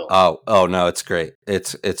 but I will. Oh no, it's great.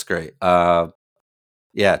 It's great.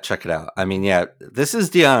 Yeah, check it out. I mean, yeah, this is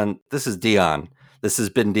Deion. This is Deion. This has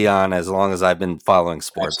been Deion as long as I've been following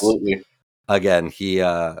sports. Absolutely. Again, he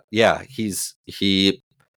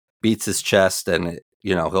beats his chest, and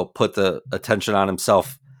he'll put the attention on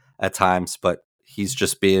himself at times, but he's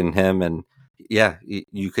just being him. And yeah,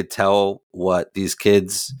 you could tell what these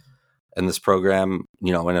kids and this program,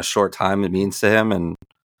 in a short time, it means to him. And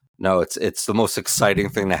no, it's the most exciting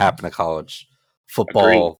thing to happen to college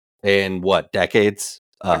football in decades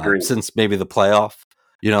since maybe the playoff.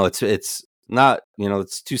 It's not,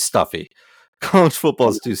 it's too stuffy. College football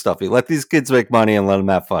is too stuffy. Let these kids make money and let them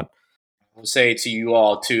have fun. I'll say to you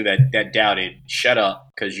all too that doubted, shut up,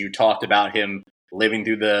 because you talked about him living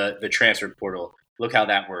through the transfer portal. Look how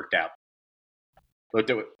that worked out.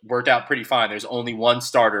 It worked out pretty fine. There's only one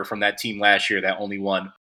starter from that team last year that only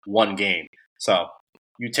won one game. So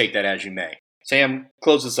you take that as you may. Sam,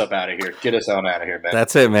 close us up out of here. Get us on out of here, man.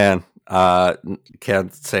 That's it, man.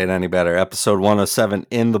 Can't say it any better. Episode 107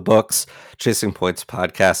 in the books. Chasing Points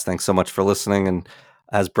podcast. Thanks so much for listening. And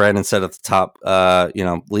as Brandon said at the top,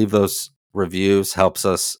 leave those reviews. Helps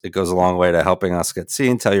us. It goes a long way to helping us get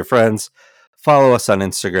seen. Tell your friends. Follow us on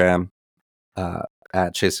Instagram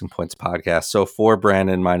at Chasing Points podcast. So for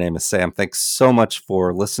Brandon, my name is Sam. Thanks so much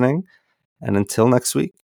for listening. And until next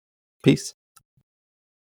week, peace.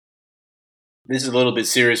 This is a little bit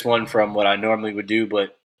serious one from what I normally would do,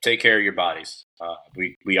 but take care of your bodies.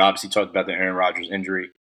 We obviously talked about the Aaron Rodgers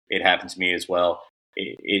injury. It happened to me as well.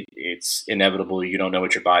 It's inevitable. You don't know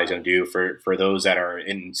what your body's going to do. For those that are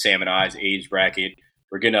in Sam and I's age bracket,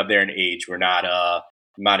 we're getting up there in age. We're not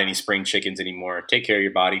any spring chickens anymore. Take care of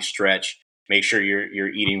your body. Stretch. Make sure you're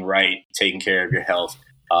eating right, taking care of your health.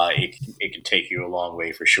 It can take you a long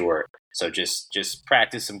way for sure. So just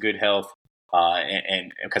practice some good health.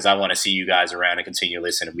 And because I want to see you guys around and continue to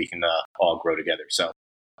listen, and we can all grow together. So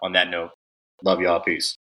on that note, love y'all.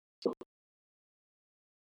 Peace.